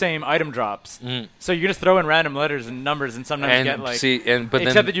exact same item drops. Mm. So you just throw in random letters and numbers, and sometimes And you get like. see, and but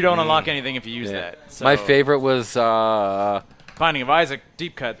except then that you don't unlock anything if you use yeah. that. So My favorite was Binding of Isaac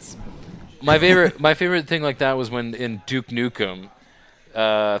deep cuts. my favorite thing like that was when in Duke Nukem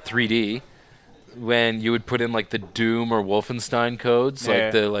 3D. When you would put in like the Doom or Wolfenstein codes,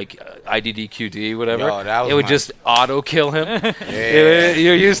 Yeah. like the IDDQD, whatever, Yo, that was it would my- just auto kill him. Yeah.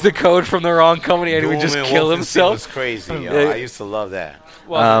 You use the code from the wrong company, and he would just Doom and kill Wolfenstein himself. was crazy, yo. Yeah. I used to love that.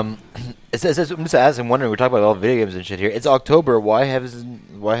 Well, I'm just asking, wondering. We're talking about all the video games and shit here. It's October. Why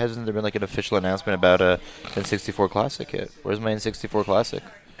hasn't there been like an official announcement about a N64 Classic yet? Where's my N64 Classic?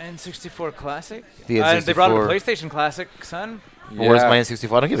 N64 Classic. The They brought N64. a PlayStation Classic, son. Where's my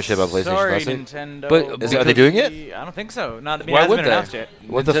N64? I don't give a shit about PlayStation Sorry, Classic. Nintendo. But- Are they doing it? I don't think so. Not. I mean, Why it hasn't would been they? announced yet.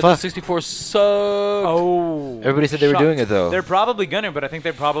 What the Nintendo fuck? 64 sucked. Oh. Everybody said they were doing it, though. They're probably gonna, but I think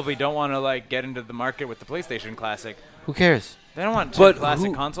they probably don't want to like get into the market with the PlayStation Classic. Who cares? They don't want two But classic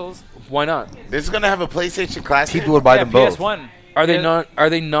who- consoles. Why not? This is going to have a PlayStation Classic? People would buy them both. PS1. Are they Yeah. not? Are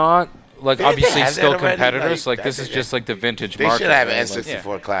they not like They- they obviously have that still already, competitors? like, Like this that- is just like the vintage They market. should have an right? Like,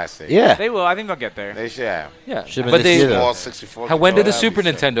 N64 Classic. Yeah. They will. I think they'll get there. They should have. yeah. Should've been But this year, they. though. Small 64 When did the controller, Super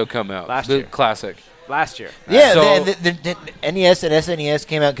that'd be sick. Nintendo come out? Last the year. classic. Last year. Yeah, So- the NES and SNES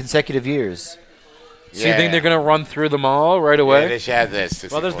came out consecutive years. So you think they're gonna run through them all right away? Yeah, they should have that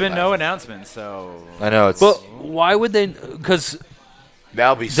 64 Well, there's been no Classic. announcements, so I know it's. But why would they? Because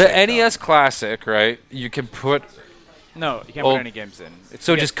That'll be the sick, NES Classic, right? You can put, no, you can't Oh. put any games in.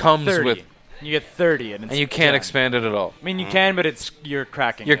 So it you just get comes 30. with- You get 30, and, it's and you can't done. expand it at all. I mean, you can, but it's you're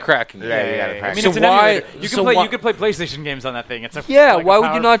cracking. You're it. cracking. it. Yeah, you gotta I crack mean, So it's an why- emulator. You can so play. why- You can play PlayStation games on that thing. It's a Yeah, like a why would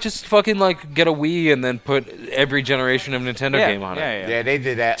you power- not just fucking like get a Wii and then put every generation of Nintendo yeah, game on it? Yeah. Yeah, they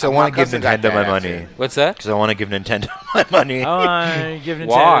did that. So I My want to give cousin got Nintendo that my actually. money. What's that? Because I want to give Nintendo my money. Oh, give Nintendo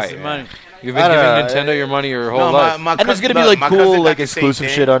Why? some money. You've been I giving don't know. Nintendo your money your whole No, life. my And there's cousin- gonna be look, like my cousin cool, got like the same exclusive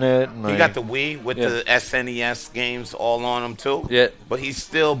thing. shit on it. and, He like- got the Wii with Yeah. the SNES games all on them too. Yeah. But he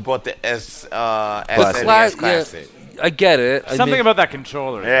still bought the SNES Cla- Classic. I get it. I Something mean, about that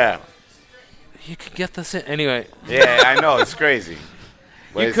controller. Yeah. you could get this in anyway. Yeah, I know. It's crazy.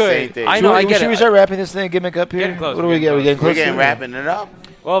 But You it's the could. same thing. I know, I get Should it. we start wrapping this thing? Gimmick up here. Getting close, What do we getting get? We close. getting We're close. getting wrapping it up.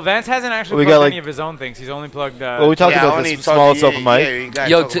 Well, Vance hasn't actually We plugged got, any like- of his own things. He's only plugged. Well, we talked about the smallest open mic.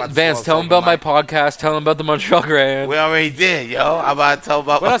 Yo, Vance, tell him about my podcast. Tell him about the Montreal Grand. We already did, yo. I'm about to tell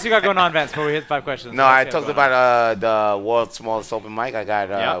about. What else you got going on, Vance? Before we hit 5 questions. No, What else I you got talked going on? about the world's smallest open mic. I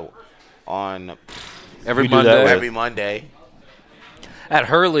got on Every We do that Monday every Monday. at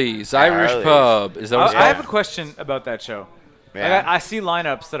Hurley's Yeah, Irish Hurley's. Pub. Is that what it's I have called? a question about that show. Yeah. Like, I see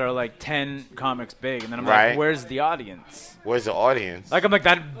lineups that are like 10 comics big, and then I'm Right. like, where's the audience? Where's the audience? Like, I'm like,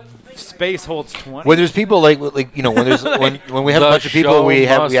 that space holds 20. When there's people like you know when there's when we have a The bunch of people show we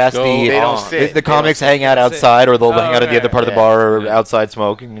must ask go They don't on. sit. the comics They don't hang out That's it. outside or they'll Oh, hang out at the okay. other part of the Yeah. bar or outside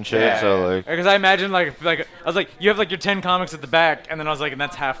smoking and shit. Yeah. So like Because I imagine, like, I was like, you have like your 10 comics at the back, and then I was like, and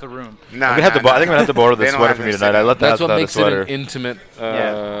that's half the room. Nah, I'm gonna have to I think I'm gonna have to borrow They the don't sweater have for to me sit tonight. I down. left That's the what house makes without it a an sweater. intimate Yeah.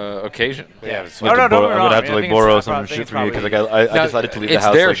 Oh, Yeah. I'm no, don't get me wrong. gonna have I to like think borrow it's some probably- shit it's from you because probably- like I Now, decided to leave the it's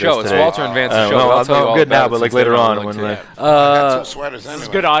house their like show. this It's today. Walter and Vance's show. well, I'll I'm tell you all good now, about it but like since they later don't on like when to. like I got Uh, two sweaters. This is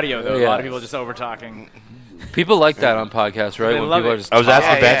anyway. good audio, though. A Yeah. lot of people just over talking. people like that on podcasts, right? They When love people it. are just I was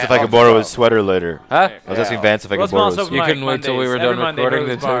asking Yeah, Vance yeah, if I could off borrow the his sweater later. huh? I was asking Vance if I Well, could borrow small his soap You Mike, couldn't wait till we were Mondays. done Every Monday, recording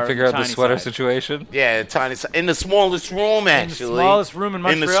Rose to Bar, figure out the tiny sweater side. situation. Yeah, tiny. In the smallest room, actually. In the smallest room in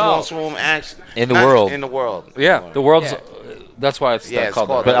In the Montreal. smallest room, actually. In the Not world. In the world. Yeah, the world's. Yeah. That's why it's, Yeah, it's called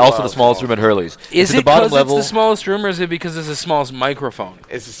called that. but Well, also the smallest room at Hurley's. Is It's at it the bottom because level? it's the smallest room, or is it because it's the smallest microphone?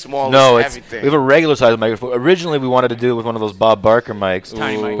 It's the smallest. No, it's everything. we have a regular size microphone. Originally, we wanted to do it with one of those Bob Barker mics,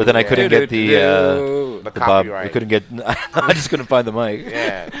 Tiny mic. but then I couldn't get the the Bob. copyright. We couldn't get. I just couldn't find the mic.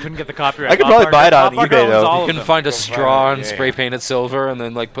 Yeah. Couldn't get the copyright. I could Bob probably Barker- buy it on Bob Barker eBay, owns though. all You of can them. find a straw and yeah. spray paint it silver, and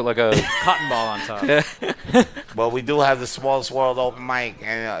then like put like a. Cotton ball on top. But we do have the smallest world open mic,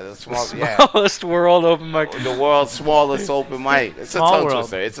 and the smallest, yeah, Smallest world open mic. the world's smallest open mic. It's a Small tongue world.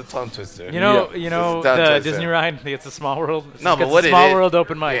 twister. It's a tongue twister. You know, Yeah. you know It's a tongue the twister. Disney ride. It's a small world. No, but It's what a it small is- world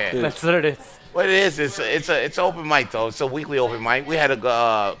open mic. Yeah. That's what it is. What it is, it's open mic though. It's a weekly open mic. We had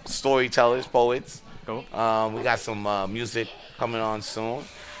a storytellers, poets. Cool. We got some music coming on soon,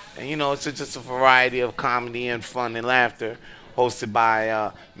 and you know, it's just a variety of comedy and fun and laughter, hosted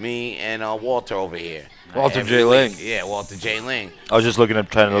by me and Walter over here. Walter Every J. week. Ling. Yeah, Walter J. Ling. I was just trying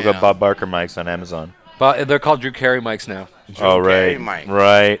to look Yeah. up Bob Barker mics on Amazon. But they're called Drew Carey mics now. Oh Carey right, mic.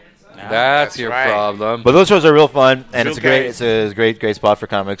 right. That's that's your right. problem. But those shows are real fun, and Drew it's a great spot for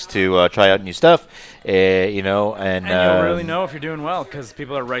comics to try out new stuff. You know, and And you'll really know if you're doing well because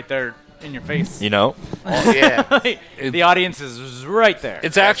people are right there in your face. You know, Oh, yeah. The audience is right there.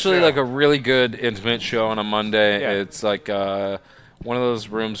 It's actually true. like a really good intimate show on a Monday. Yeah. It's like one of those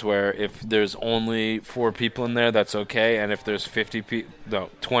rooms where if there's only 4 people in there, that's okay, and if there's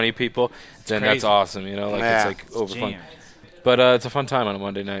 20 people, then that's crazy. awesome. You know, like Yeah. it's like over fun. Jammed. But it's a fun time on a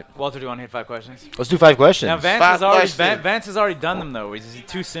Monday night. Walter, do you want to hit 5 questions? let's do 5 questions. Now Vance Five has already questions. Vance has already done them though. Is it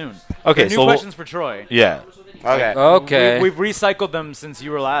too soon? Okay, New so questions for Troy. yeah, Okay. Okay. We've recycled them since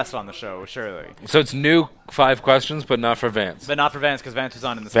you were last on the show, surely, So it's new 5 questions, but not for Vance. but not for Vance because Vance was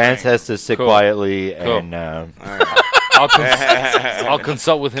on in the Vance spring. has to sit Cool. quietly Cool. and I'll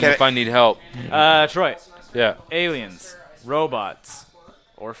consult with him Can if I need help. Troy, Yeah. aliens, robots,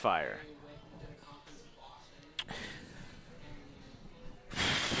 or fire?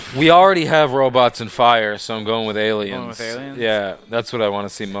 We already have robots and fire, so I'm going with aliens. Going with aliens? Yeah, that's what I want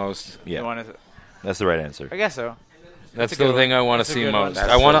to see most. You yeah, want to? that's the right answer. I guess so. That's a good the thing one. I want to That's a see good one. most. That's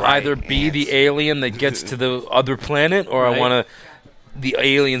I want to the right either be the answer. alien that gets to the other planet, or Right. I want the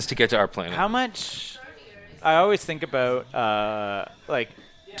aliens to get to our planet. How much? I always think about like,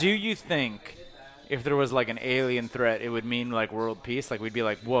 do you think if there was like an alien threat, it would mean like world peace? Like we'd be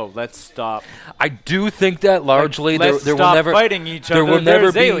like, whoa, let's stop. I do think that largely Like, there, let's there will stop never fighting each there other. will never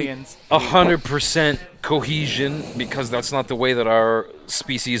There's be aliens. 100% cohesion because that's not the way that our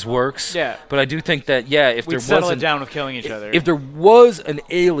species works. Yeah. But I do think that if We'd there settle it wasn't down with killing each other. If there was an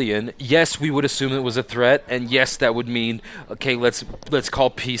alien, yes, we would assume it was a threat, and yes, that would mean okay, let's call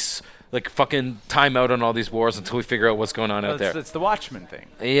peace, like fucking time out on all these wars until we figure out what's going on out there. It's the Watchmen thing.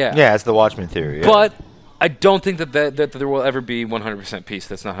 Yeah, Yeah, it's the Watchmen theory. Yeah. but I don't think that there will ever be 100% peace.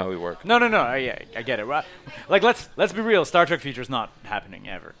 That's not how we work. No. Yeah, I get it. Like let's be real. Star Trek Future is not happening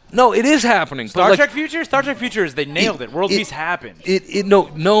ever. No, it is happening. but, Star like, Trek Future is they nailed it. World peace happened.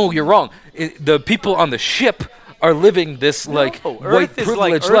 No, you're wrong. The people on the ship are living this like No, white Earth is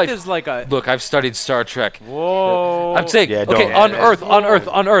privileged like- Earth life. is like a- Look, I've studied Star Trek. Whoa. I'm saying, Yeah, okay, don't-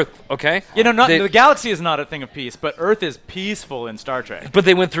 on Earth, okay? You know, They- the galaxy is not a thing of peace, but Earth is peaceful in Star Trek. But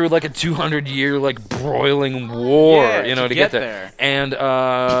they went through like a 200-year like broiling war, Yeah, you know, to to get get there. there. And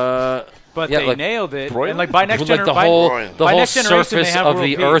But yeah, they like, nailed it. broiling? And like by next like the generation, whole Brian. the by whole next generation, they surface have of world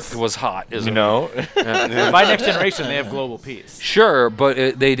the peace. Earth was hot. Isn't you know, by next generation, they have global peace. Sure,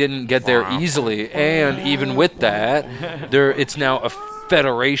 but they didn't get there easily, and even with that, it's now a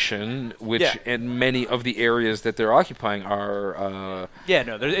Federation, which Yeah. in many of the areas that they're occupying are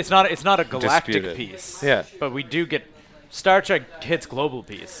it's not a galactic Disputed. piece. Yeah. but we do get Star Trek hits global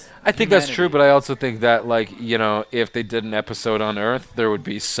peace. I think that's true, Humanity. but I also think that, like, you know, if they did an episode on Earth, there would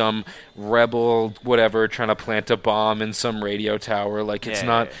be some rebel, whatever, trying to plant a bomb in some radio tower. Like, it's Yeah,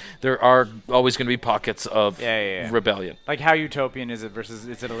 not. yeah. There are always going to be pockets of Yeah. rebellion. Like how utopian is it versus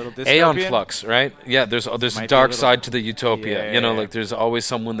is it a little dystopian? Aeon flux, right? Yeah, there's a Might be dark a little- side to the utopia. Yeah, you know, yeah. like there's always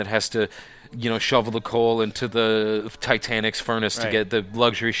someone that has to, you know, shovel the coal into the Titanic's furnace to Right. get the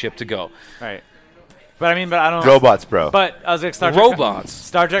luxury ship to go. Right. But I don't. Robots, bro. But I was like Star Trek. Robots.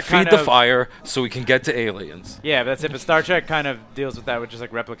 Star Trek Feed kind the of. fire so we can get to aliens. Yeah, but that's it. But Star Trek kind of deals with that with just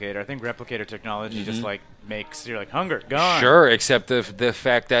like Replicator. I think Replicator technology Mm-hmm. just like makes you're like hunger gone. Sure, except the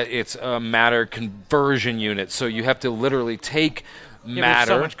fact that it's a matter conversion unit, so you have to literally take Yeah, but matter.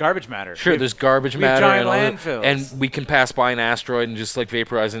 there's so much garbage matter. Sure, We have- there's garbage we have matter giant and all that, landfills. and we can pass by an asteroid and just like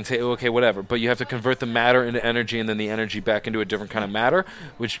vaporize and say, okay, whatever. But you have to convert the matter into energy, and then the energy back into a different kind of matter,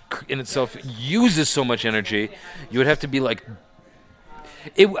 which in itself uses so much energy. You would have to be like,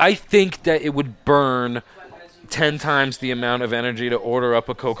 I think that it would burn 10 times the amount of energy to order up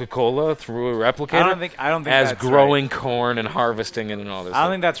a Coca-Cola through a replicator. I don't think as that's growing corn and harvesting it and all this. I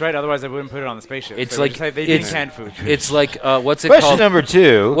don't think that's right. Otherwise, I wouldn't put it on the spaceship. It's They would like just say they'd be it's canned food. It's like what's it Question called? number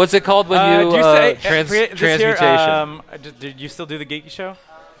 2. What's it called when you do you say transmutation? did you still do the Geeky Show?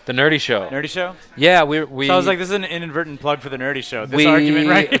 The Nerdy Show. Nerdy Show? Yeah, we. So I was like, this is an inadvertent plug for the Nerdy Show. This we argument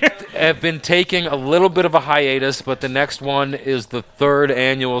right here. have been taking a little bit of a hiatus, but the next one is the 3rd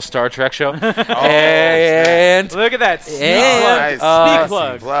annual Star Trek show. And Look at that. Sneak And,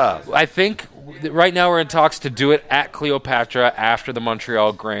 plug. Sneak plug. I think right now we're in talks to do it at Cleopatra after the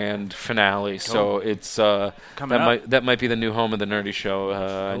Montreal Grand Finale. So it's Coming up. that might be the new home of the Nerdy Show,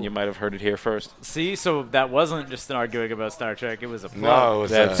 and you might have heard it here first. See, so that wasn't just an arguing about Star Trek. It was a plug. No, it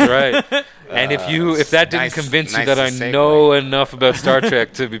was That's right. And if that didn't nice- convince you nice that I segue. know enough about Star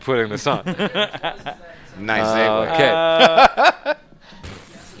Trek to be putting this on. Nice segue. Okay.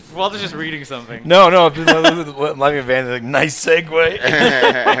 Walter's just reading something. No, let me advance. Nice segue.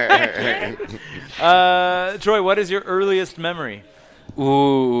 Troy, what is your earliest memory?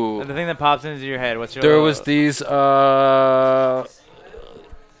 Ooh. The thing that pops into your head. What's your? There was these on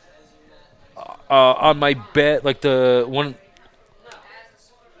my bed, like the one.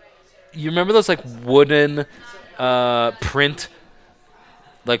 You remember those like wooden print,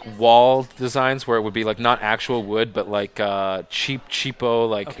 like wall designs where it would be like not actual wood, but like cheapo,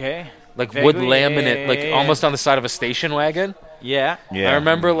 like like wood Vaguely, laminate, yeah, like yeah. almost on the side of a station wagon. Yeah. Yeah. I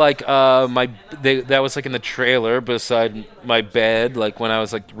remember like that was like in the trailer beside my bed, like when I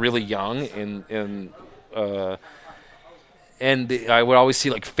was like really young, and I would always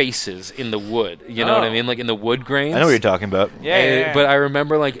see like faces in the wood. You know what I Oh. mean? Like in the wood grains. I know what you're talking about. Yeah. But I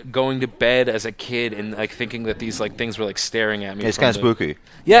remember like going to bed as a kid and like thinking that these like things were like staring at me. It's from kind of the- spooky.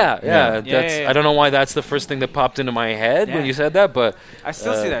 Yeah. Yeah, That's, yeah. I don't know why that's the first thing that popped into my head Yeah. when you said that, but I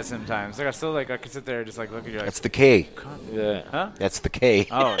still see that sometimes. Like I still like I could sit there and just like look at you like. That's the K. yeah, That's the K.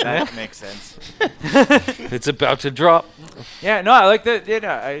 Oh, that makes sense. it's about to drop. Yeah. No, I like that.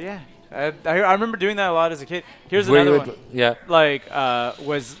 Yeah. I remember doing that a lot as a kid. Here's Where another you one. would- Yeah. Like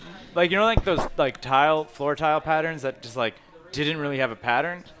was like you know like those like floor tile patterns that just like didn't really have a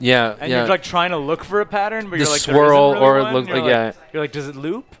pattern. Yeah. And yeah. you're like trying to look for a pattern, but The you're like swirl there isn't really or one. look You're like- yeah. You're like, does it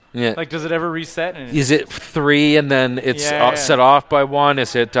loop? Yeah. Like, does it ever reset? And Is it 3 and then it's Yeah. set off by 1?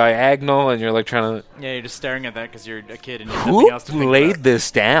 Is it diagonal and you're like trying to? yeah, you're just staring at that because you're a kid and you have nothing Who else to think laid about.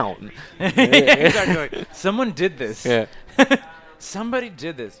 this down? Yeah, exactly. Like, someone did this. Yeah. Somebody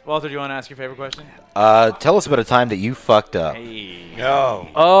did this. Walter, do you want to ask your favorite question? Tell us about a time that you fucked up. Hey. Yo.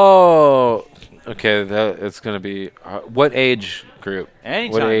 Oh. Okay, it's gonna be what age group? What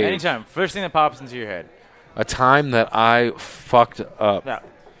Anytime. age? Anytime. First thing that pops into your head. A time that I fucked up. Yeah.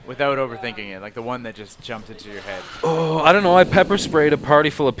 Without overthinking it. Like the one that just jumped into your head. Oh, I don't know. I pepper sprayed a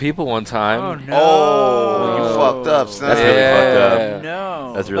party full of people one time. Oh, no. Oh, you fucked up, son. That's really fucked up. Yeah.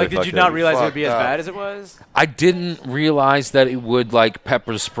 No. That's really like, did you fucked not up. realize it would be as Fucked up. bad as it was? I didn't realize that it would like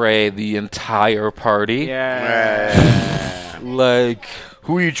pepper spray the entire party. Yeah. Like,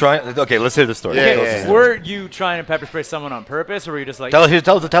 Who are you trying? Okay, let's hear the story. Yeah, Tell us yeah, the yeah. story. Were you trying to pepper spray someone on purpose, or were you just like... Tell the story.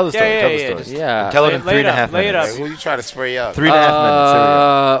 Tell the story. Yeah, Tell the yeah, story. just- yeah. Tell it in Lay it 3.5 up, lay it minutes. up. Who you trying to spray up? 3.5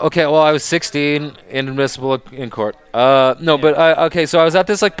 minutes. Here Okay, well, I was 16, inadmissible in court. No, but okay, so I was at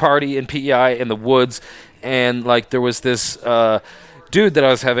this like party in PEI in the woods, and like there was this dude that I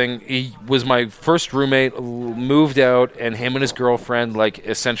was having. He was my first roommate, moved out, and him and his girlfriend like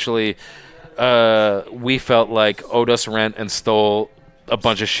essentially we felt like owed us rent and stole a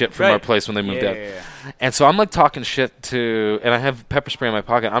bunch of shit from our place when they moved out. Yeah. And so I'm like talking shit to, and I have pepper spray in my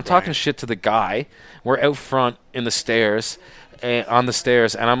pocket. I'm talking shit to the guy. We're out front in the stairs, on the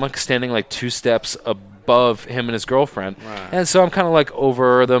stairs, and I'm like standing like 2 steps above him and his girlfriend. Right. And so I'm kind of like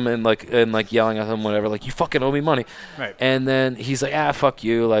over them and like yelling at them, whatever, like, you fucking owe me money. Right. And then he's like, fuck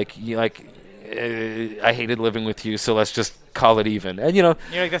you, like I hated living with you, so let's just call it even. And You're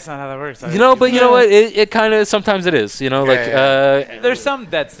like, that's not how that works. but you know what? It kind of sometimes it is. There's some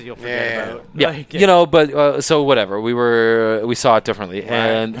debts that you'll forget about. Yeah, Like, but so whatever. We saw it differently,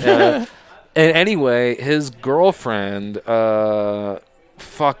 and anyway, his girlfriend, and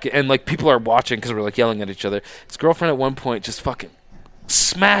like people are watching because we're like yelling at each other. His girlfriend at one point just fucking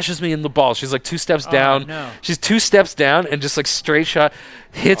smashes me in the balls. She's like 2 steps down. No. She's 2 steps down and just like straight shot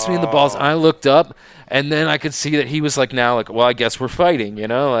hits me in the balls. I looked up. And then I could see that he was like, now, like, well, I guess we're fighting, like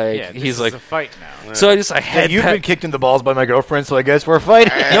this he's is like a fight now. So I had You've been kicked in the balls by my girlfriend, so I guess we're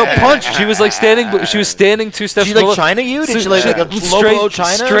fighting. no punch. She was like standing. She was standing 2 steps. Did she like below. China you? Did she like a straight- low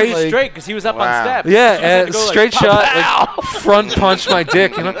China? straight- Like- Straight, because he was up on steps. Yeah, She had to and go, like, straight pow, shot, pow. like front punch my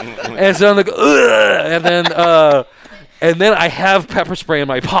dick, and so I'm like, ugh, and then I have pepper spray in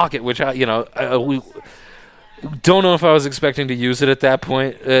my pocket, which we don't know if I was expecting to use it at that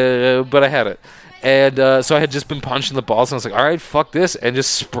point, but I had it. And so I had just been punched in the balls, and I was like, all right, fuck this, and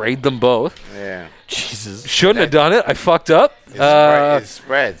just sprayed them both. Yeah. Jesus. Shouldn't have done it. I fucked up. It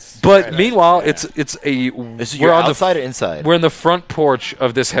spreads. But meanwhile, it's You're outside or inside? We're in the front porch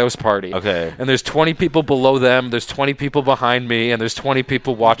of this house party. Okay. And there's 20 people below them, there's 20 people behind me, and there's 20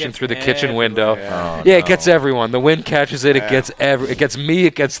 people watching through the kitchen window. It gets everyone. The wind catches it. It gets it gets me.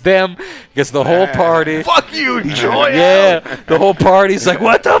 It gets them. It gets the whole party. Fuck you, Joy. Yeah. The whole party's like,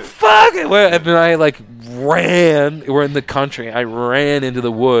 what the fuck? And then I like ran. We're in the country. I ran into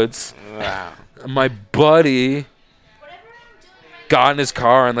the woods. Wow. My buddy got in his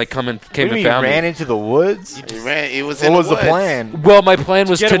car and like came and found ran me. into the woods? It was What was the plan? Well, my plan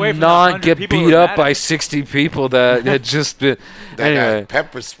was get away to from the not 100 get people beat who were up mad by at 60 people that had just been. That Anyway, got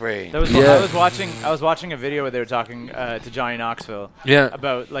pepper spray. That was Yeah. I was watching a video where they were talking to Johnny Knoxville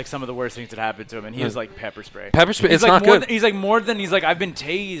about like some of the worst things that happened to him, and he was like pepper spray. pepper spray. He's It's like not good. He's like I've been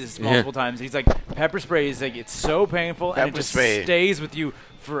tased multiple times. He's like pepper spray is like it's so painful and it Pepper just spray. stays with you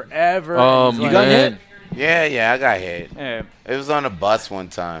forever. And he's You like, got hit? Yeah, I got hit. Yeah. It was on a bus one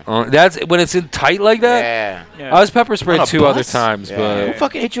time. That's when it's in tight like that. Yeah. I was pepper sprayed On a 2 bus? other times, Yeah. Who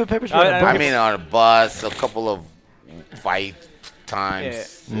fucking hit you with pepper spray? I I mean, on a bus, a couple of fight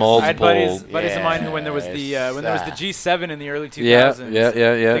times. Yeah. Multiple. I had buddies of Yeah, mine who when there was the G7 in the early 2000s. Yeah.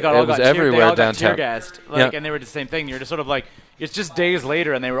 They got It all was got everywhere they all got downtown. tear gassed, Yeah. and they were the same thing. You're just sort of like it's just days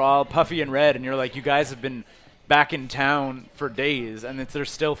later, and they were all puffy and red, and you're like, you guys have been back in town for days, and they're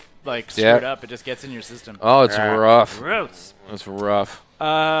still like screwed up. It just gets in your system. Oh, it's rough. Gross. It's rough.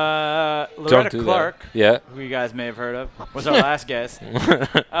 Loretta do that. Clark, Yeah. who you guys may have heard of, was our last guest.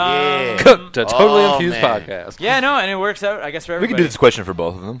 Yeah. Cooked. A totally Oh, infused man. podcast. Yeah, no, and it works out, I guess, for We everybody. can do this question for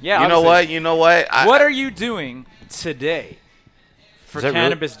both of them. Yeah, You know obviously. what? What are you doing today for Is that really-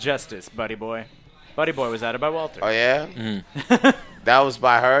 cannabis justice, Buddy Boy? Buddy Boy was added by Walter. Oh, yeah? Mm. That was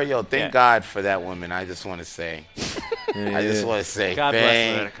by her? Yo, thank Yeah. God for that woman. I just want to say. I just want to say God bless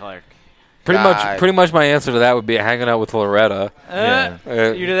thank Loretta Clark. Pretty much my answer to that would be hanging out with Loretta.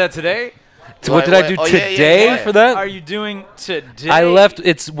 You did that today? So what did I do Oh, yeah, today yeah. for that? Are you doing today? I left.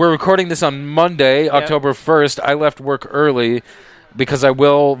 We're recording this on Monday, October 1st. I left work early because I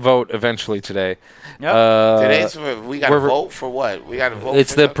will vote eventually today. Yep. Today's we got to we're- vote for what? We got to vote.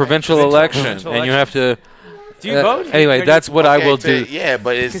 It's for the something? provincial election, Provincial and you have to. Do you vote? Anyway, that's what I will do. Yeah,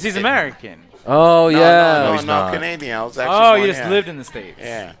 but it's Because he's American. Oh yeah. No, he's not. Canadian. I was actually. Oh, born you just here. lived in the States.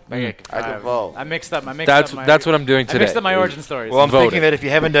 Yeah. Okay, I can vote. I mixed up. That's what I'm doing I today. mixed up my origin stories. Well, I'm Voting. thinking that if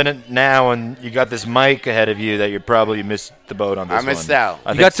you haven't done it now and you got this mic ahead of you, that you probably missed the boat on this I missed one. out. I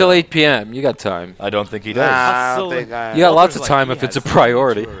You think got so. till 8 p.m. You got time. I don't think he Nah, does. I don't Hustle. think I. You got lots of Walter's time like, if he it's a has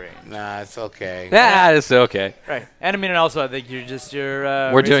priority. touring. Nah, it's okay. Yeah, it's okay. Right. And I mean, and also, I think you're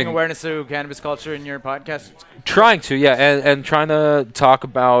We're raising doing- awareness to cannabis culture in your podcast. Trying to, yeah, and trying to talk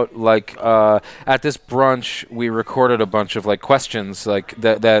about like at this brunch we recorded a bunch of like questions like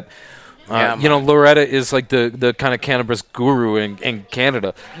that. Yeah, you know, Loretta is like the kind of cannabis guru in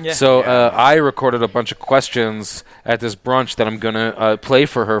Canada. Yeah. So I recorded a bunch of questions at this brunch that I'm gonna play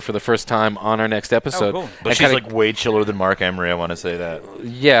for her for the first time on our next episode. cool. But And she's kinda- like way chiller than Mark Emery. I want to say that.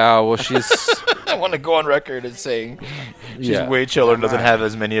 yeah, well, she's I want to go on record as saying she's yeah. way chiller and doesn't have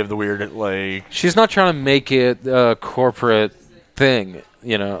as many of the weird like. She's not trying to make it a corporate thing.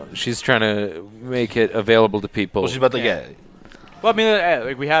 You know, she's trying to make it available to people. Well, she's about to get. Well, I mean,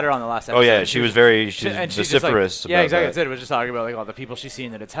 like we had her on the last episode. Oh yeah, she was very she's and she's vociferous. just like, yeah, exactly. That's it. It was just talking about like all the people she's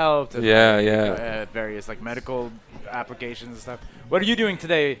seen that it's helped. And, various like medical applications and stuff. What are you doing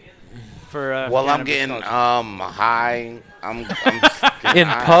today? For well, I'm getting high. I'm in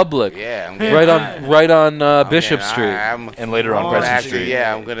public. Yeah, I'm right on Bishop Street, and later on Crescent Street.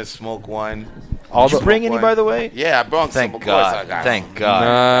 Yeah, I'm gonna smoke one. Did you bring any, by the way? Yeah, I brought some. Thank God. Thank God.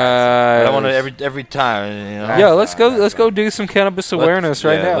 Nice. I want to every time. You know? Yeah, let's go do some cannabis awareness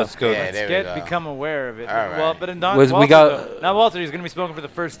right now. Let's go. Yeah, become aware of it. All right. Well, but in now Walter, he's gonna be smoking for the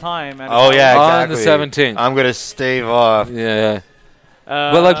first time. Oh yeah, exactly. On the 17th. I'm gonna stave off. Yeah.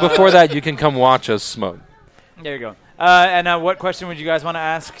 But like before that, you can come watch us smoke. There you go. And what question would you guys want to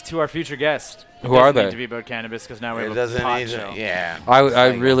ask to our future guest? Who are Need they? to be about cannabis because now we have It doesn't a pot need show. Yeah. I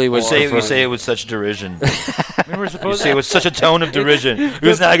really would We say it with such derision. I mean, we're You supposed say it with such a tone of derision.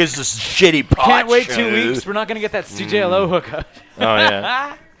 It's not like it's just shitty pot Can't wait show. 2 weeks. We're not gonna get that CJLO hookup. Oh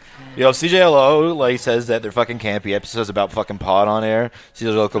yeah. Yo, CJLO like says that their fucking campy episodes about fucking pot on air.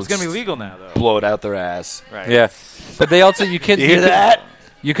 CJLO It's gonna be legal now, though. blow it out their ass. Right. Yeah, but they also you can You hear that?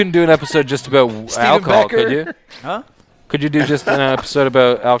 You can do an episode just about alcohol, Becker? could you? Huh? Could you do just an episode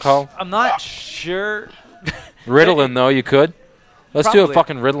about alcohol? I'm not sure. Ritalin, though, you could. Let's do a Probably.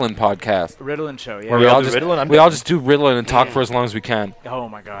 fucking Ritalin podcast. Ritalin show, yeah. Where we all just do Ritalin? I'm we down. all just do Ritalin and talk for as long as we can. Oh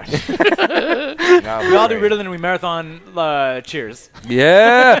my gosh. We all do Ritalin and we marathon Cheers.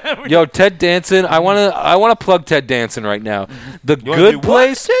 Yeah. Yo, Ted Danson. I wanna plug Ted Danson right now. The You wanna Good do what,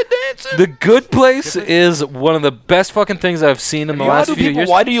 Place. Ted Danson? The Good Place is one of the best fucking things I've seen in the last few years.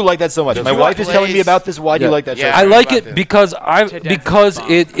 Why do you like that so much? My wife is telling me about this. Why do you like that so Yeah. much? I like about it this. because Ted Danson's because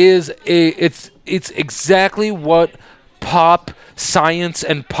bomb. it is it's exactly what pop science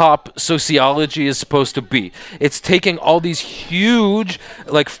and pop sociology is supposed to be. It's taking all these huge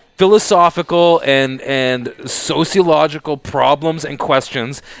like philosophical and sociological problems and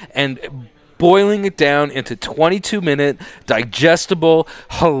questions and boiling it down into 22-minute digestible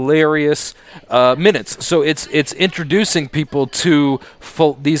hilarious minutes. So it's introducing people to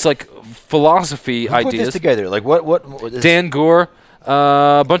these like philosophy Who put ideas. this together? Like what is, Dan Gore,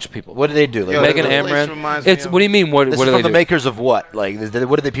 a bunch of people. what do they do? Like, Yo, Megan the place Amran. reminds me It's of- what do you mean? What this do is they from the do? makers of what? Like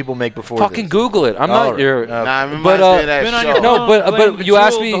what did the people make before Fucking this? Google it. I'm All not right. your. Nah, it reminds but, me of that been on show. your No, phone but playing you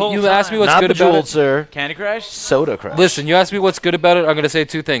asked Bejeweled me. the whole You asked me time. what's Not good about Bejeweled, it. sir. Candy Crush? Soda Crush. Listen, you asked me what's good about it. I'm going to say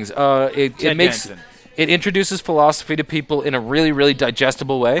two things. It Ted makes Danson. it introduces philosophy to people in a really really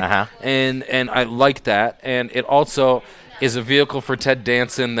digestible way, Uh-huh. and I like that. And it also is a vehicle for Ted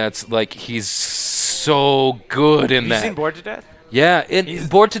Danson that's like he's so good in Have you that. seen Bored to Death? Yeah,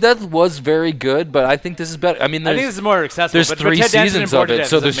 Bored to Death was very good, but I think this is better. I mean, I think this is more accessible. there's but 3 Ted Danson seasons in Bored of to it, Death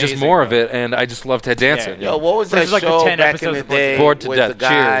so is there's just amazing, more of bro. it, and I just love Ted Danson. Yeah. Yo, what was that Versus like the show 10 back in episodes the of Bored to day Death. Bored to with Death. the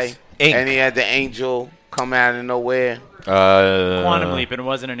guy Cheers. Inc. and he had the angel come out of nowhere? Quantum Leap, and it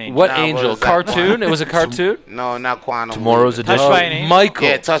wasn't an angel. What Nah, angel? what was that Cartoon? one? it was a cartoon? No, not Quantum. Tomorrow's Leap. edition. Touched by an angel? Michael.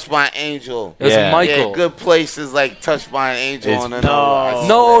 Yeah, Touched by an Angel. It was Yeah. Michael. Yeah, Good Place is like Touched by an Angel It's- on another. I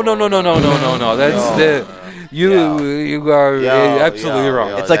No, swear. no. That's the you are absolutely yo, wrong.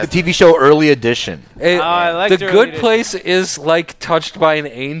 yo. It's like the TV show Early Edition. I liked The Early Good Edition. Place is like Touched by an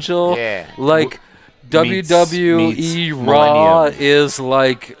Angel. Yeah. Like Meets WWE Raw Millennium. is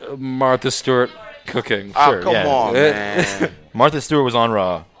like Martha Stewart cooking. Oh, Sure. come yeah. on, man. Martha Stewart was on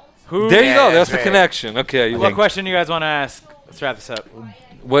Raw. Who? There you Yeah, go. That's that's the right. connection. Okay. What question do you guys want to ask? Let's wrap this up.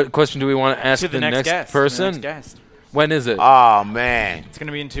 What question do we want to ask To the next guest. person? The next guest. When is it? Oh man. It's going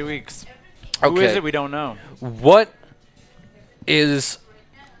to be in 2 weeks. Who Okay. is it? We don't know. What is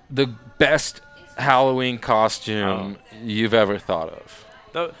the best Halloween costume you've ever thought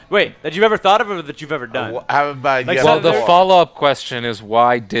of? Wait, that you've ever thought of or that you've ever done? How about Like, yeah, so Well, the there- follow-up question is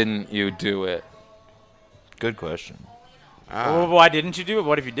why didn't you do it? Good question. Well, why didn't you do it?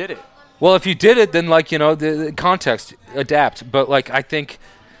 What if you did it? Well, if you did it, then like the context adapt. But like I think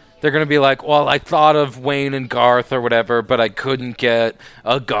they're gonna be like, well, I thought of Wayne and Garth or whatever, but I couldn't get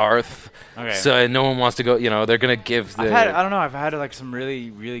a Garth, Okay. so no one wants to go. They're gonna give the I don't know. I've had like some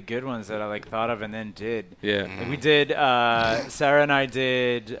really, really good ones that I like thought of and then did. yeah. Like we did. Sarah and I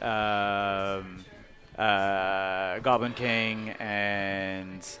did Goblin King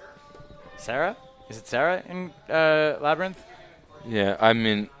and Sarah. Is it Sarah in Labyrinth? Yeah, I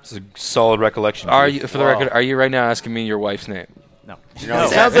mean, It's a solid recollection. are you for the record? Are you right now asking me your wife's name? No. No,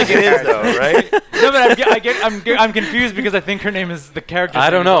 Sounds like it is though, right? No, but I'm confused because I think her name is the character. I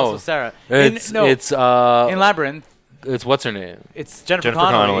don't know. Also Sarah. It's in Labyrinth, it's what's her name? it's Jennifer Jennifer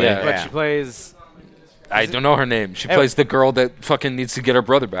Connelly. Connelly, yeah. But she plays. I don't know her name. She Hey, plays the girl that fucking needs to get her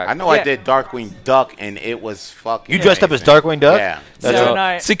brother back. I know Yeah. I did Darkwing Duck and it was fucking. You dressed up as amazing. Darkwing Duck? Yeah. That's Sarah all. and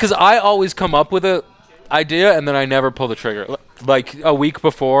I. See, because I always come up with it. idea, and then I never pull the trigger. Like a week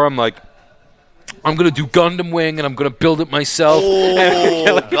before, I'm like, I'm gonna do Gundam Wing, and I'm gonna build it myself.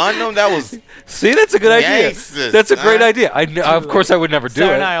 Oh, Gundam, that was... See, that's a good idea. Yikes, That's a great idea. Of course, I would never do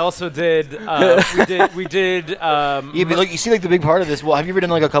Sarah it. and I also did. We did. Yeah, but like you see, like the big part of this. Well, have you ever done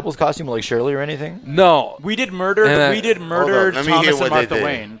like a couple's costume, like Shirley or anything? No. We did murdered. We did murdered Let me hear Thomas what and they Martha did.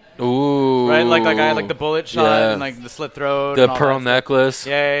 Wayne. Ooh. Right, like I had like the bullet shot Yeah. and like the slit throat. The and all pearl that stuff. necklace.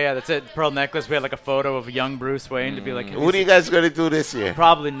 Yeah, that's it. Pearl necklace. We had like a photo of young Bruce Wayne to be like. What are you guys going to do this year?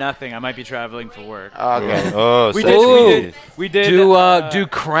 Probably nothing. I might be traveling for work. Okay. Oh, We so did. We did. Do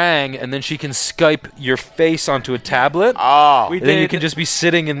Krang, and then she can Skype your face onto a tablet. Oh, We and then you did. can just be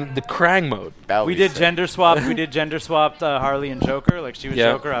sitting in the Krang mode. that would We be did sick. gender swapped. We did gender swapped Harley and Joker. Like she was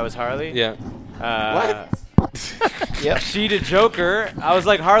Yeah. Joker, I was Harley. Yeah. Yep. She did Joker. I was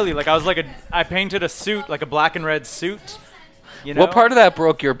like Harley. Like I painted a suit, like a black and red suit. You know. What part of that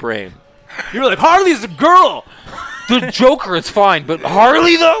broke your brain? You were like Harley's a girl. The Joker is fine, but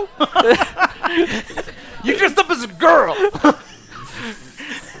Harley though? You dressed up as a girl.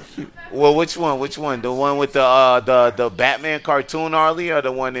 Well, which one? Which one? The one with the Batman cartoon Harley, or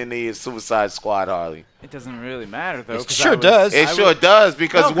the one in the Suicide Squad Harley? It doesn't really matter though. It 'cause sure I was- does. It I sure was- does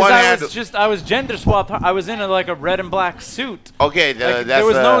because No, 'cause one I had. was I was gender swapped. I was in like a red and black suit. Okay, Like, that's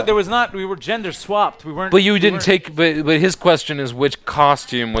there was not. We were gender swapped. We weren't. But you we didn't weren't- take. But his question is, which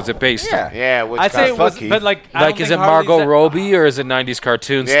costume was it based on? Yeah, which I'd say it was, fucky. but like, I Like, don't is think it Margot Harley's that- Robbie or is it 90s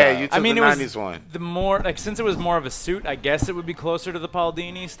cartoon Yeah, style? you took I mean, the it was 90s one. the more like since it was more of a suit. I guess it would be closer to the Paul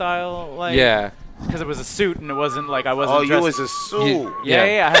Dini style. Like, Yeah. because it was a suit and it wasn't like I wasn't. Oh, you dressed- was a suit. Yeah,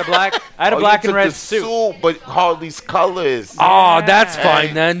 Yeah. I had a black. I had a Oh, black you and took red the suit. but Harley's colors. Oh, that's Yeah.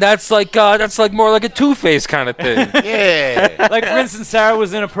 fine then. That's like more like a Two-Face kind of thing. Yeah. Like for instance, Sarah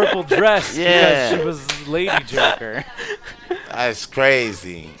was in a purple dress Yeah. because she was Lady Joker. That's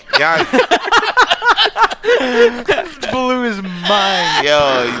crazy. Y'all, Blew his mind.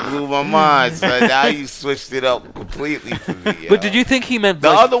 yo, you blew my mind. So now you switched it up completely for me. Yo. But did you think he meant The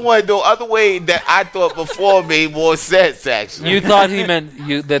like, other way that I thought before made more sense, actually. you thought he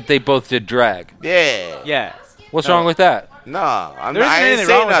meant that they both did drag? Yeah. Yeah. What's No. wrong with that? No, I There isn't didn't anything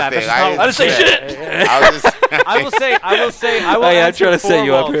say wrong with that. nothing. That's just not- I didn't say shit. I was just. I will say. I will. Oh, yeah, I'm answer trying to set for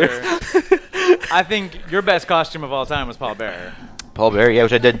you up Walter. I think your best costume of all time was Paul Bearer. Paul Bear, yeah,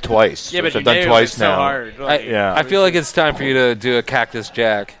 which I did twice. Yeah, which but I've you done nailed twice it so now. hard. Like, Yeah. I feel like it's time for you to do a Cactus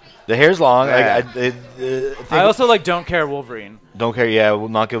Jack. The hair's long. Yeah. I also like Don't Care Wolverine. don't care. Yeah, we'll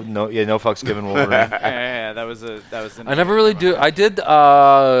not give no. Yeah, no fucks given Wolverine. Yeah, that was an I never really do. I did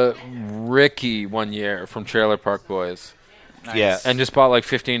Ricky one year from Trailer Park Boys. Nice. Yeah. And just bought like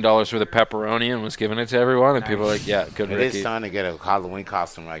 $15 worth of pepperoni and was giving it to everyone. And people were like, yeah, good It Ricky. is time to get a Halloween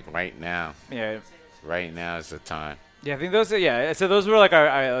costume like right now. Yeah. Right now is the time. Yeah, I think those. Yeah, so those were like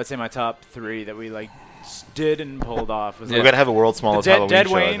let's say my top three that we like did and pulled off. Was We're like gonna have a world's smallest Dead- Halloween Dead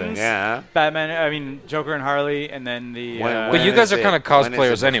show. I Waynes. think. Yeah. Batman. I mean Joker and Harley, and then the. When But you is guys are it? kind of When is it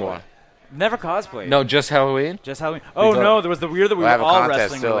cosplayers before? anyway. Never cosplayed. No, just Halloween? Just Halloween. Oh thought- no, there was the year that we We'll were have a all contest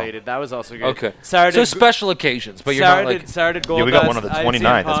wrestling still. related. That was also good. Okay. Sarah So did, special occasions, but you're Sarah not like... did. Sarah did Gold Yeah, we got Dust, one on the I did 29th.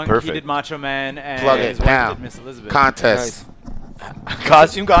 CM That's Punk, perfect. He did Macho Man, and Plug his it wife now. did Miss Elizabeth. Contest.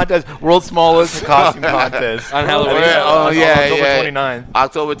 Costume contest, world's smallest costume contest On Halloween? Oh, yeah, October yeah. 29th.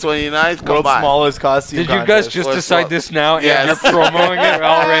 October 29th. Come World's by. smallest costume. Did you contest. guys just What's decide up? this now? Yes. Yeah, you're promoting it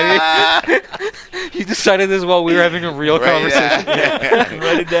already? You decided this while we were having a real Right, conversation? yeah.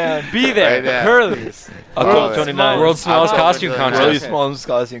 Write it down? Be there. Right there. Curly's. October 29th. World's smallest October costume 29th. contest. World's smallest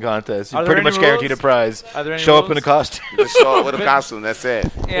costume contest. Are You're there pretty any much guaranteed a rules? prize. Are there any Show up in a rules? costume. Just show up with a costume. That's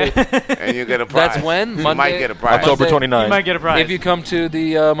it. Yeah. And you get a prize. That's when? You Monday? might get a prize. October Monday. 29th. You might get a prize. If you come to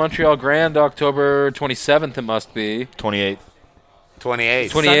the Montreal Grand, October 27th, it must be. 28th.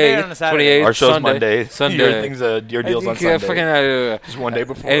 28th. Sunday or on a Saturday? 28th, Our show's Sunday. Monday. Sunday. Your deal's on Yeah, Sunday. fucking, Just one day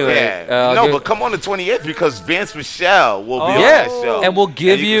before. Anyway. Yeah. No, good. but come on the 28th because Vance Michel will be on Yeah, that show. and we'll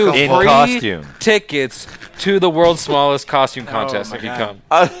give And you can In come free costume. tickets to the world's smallest costume contest my if you God.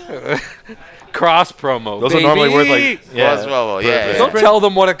 come. Cross promo. Those baby. are normally worth like. Yeah. Well, yeah. Don't tell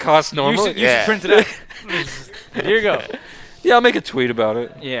them what it costs You normally. should, you Yeah. should print it out. Here you go. Yeah, I'll make a tweet about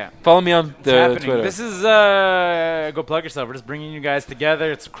it. Yeah. Follow me on It's the happening. Twitter. This is go plug yourself. We're just bringing you guys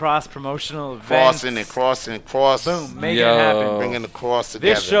together. It's a cross promotional event. Crossing and crossing and cross. Boom, make Yo. it happen. Bringing the cross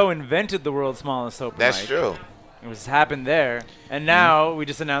together. This show invented the world's smallest open That's mic. true. It was happened there, and now we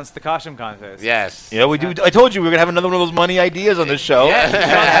just announced the costume contest. Yes. Yeah, we do. I told you we were gonna have another one of those money ideas on the show. Yeah. It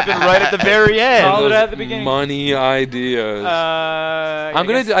happened right at the very Called end. it at the beginning. Money ideas. I I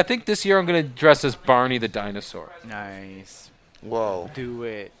guess- think this year I'm gonna dress as Barney the dinosaur. Nice. Whoa. Do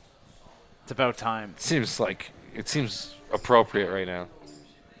it. It's about time. It seems appropriate right now.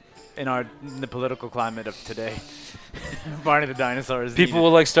 in the political climate of today. Barney the dinosaur is People needed.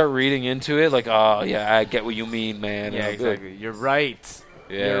 will like start reading into it, like, oh yeah, I get what you mean, man. Yeah, And I'll be like, exactly. You're right.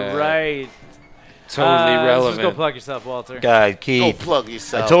 Yeah. You're right. Totally Let's relevant. just go plug yourself, Walter. God, Go Keith. plug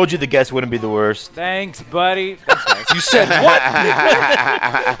yourself. I told you the guest wouldn't be the worst. Thanks, buddy. Thanks, guys. You said what?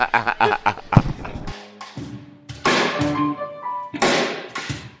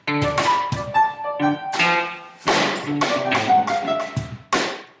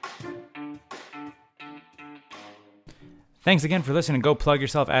 Thanks again for listening. Go plug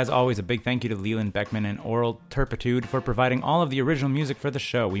yourself. As always, a big thank you to Leland Beckman and Oral Turpitude for providing all of the original music for the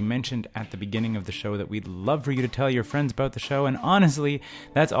show. We mentioned at the beginning of the show that we'd love for you to tell your friends about the show, and honestly,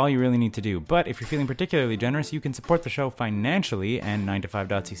 that's all you really need to do. But if you're feeling particularly generous, you can support the show financially and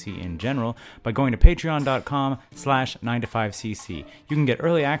 9to5.cc in general by going to patreon.com/9to5cc. You can get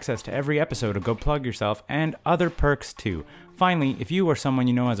early access to every episode of Go Plug Yourself and other perks too. Finally, if you or someone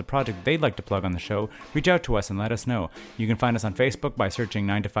you know has a project they'd like to plug on the show, reach out to us and let us know. You can find us on Facebook by searching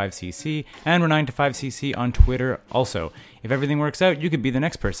 9to5cc, and we're 9to5cc on Twitter also. If everything works out, you could be the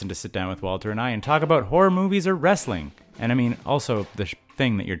next person to sit down with Walter and I and talk about horror movies or wrestling. And I mean, also the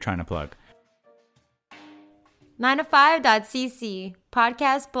thing that you're trying to plug. 9to5.cc,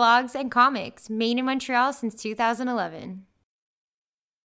 podcasts, blogs, and comics, made in Montreal since 2011.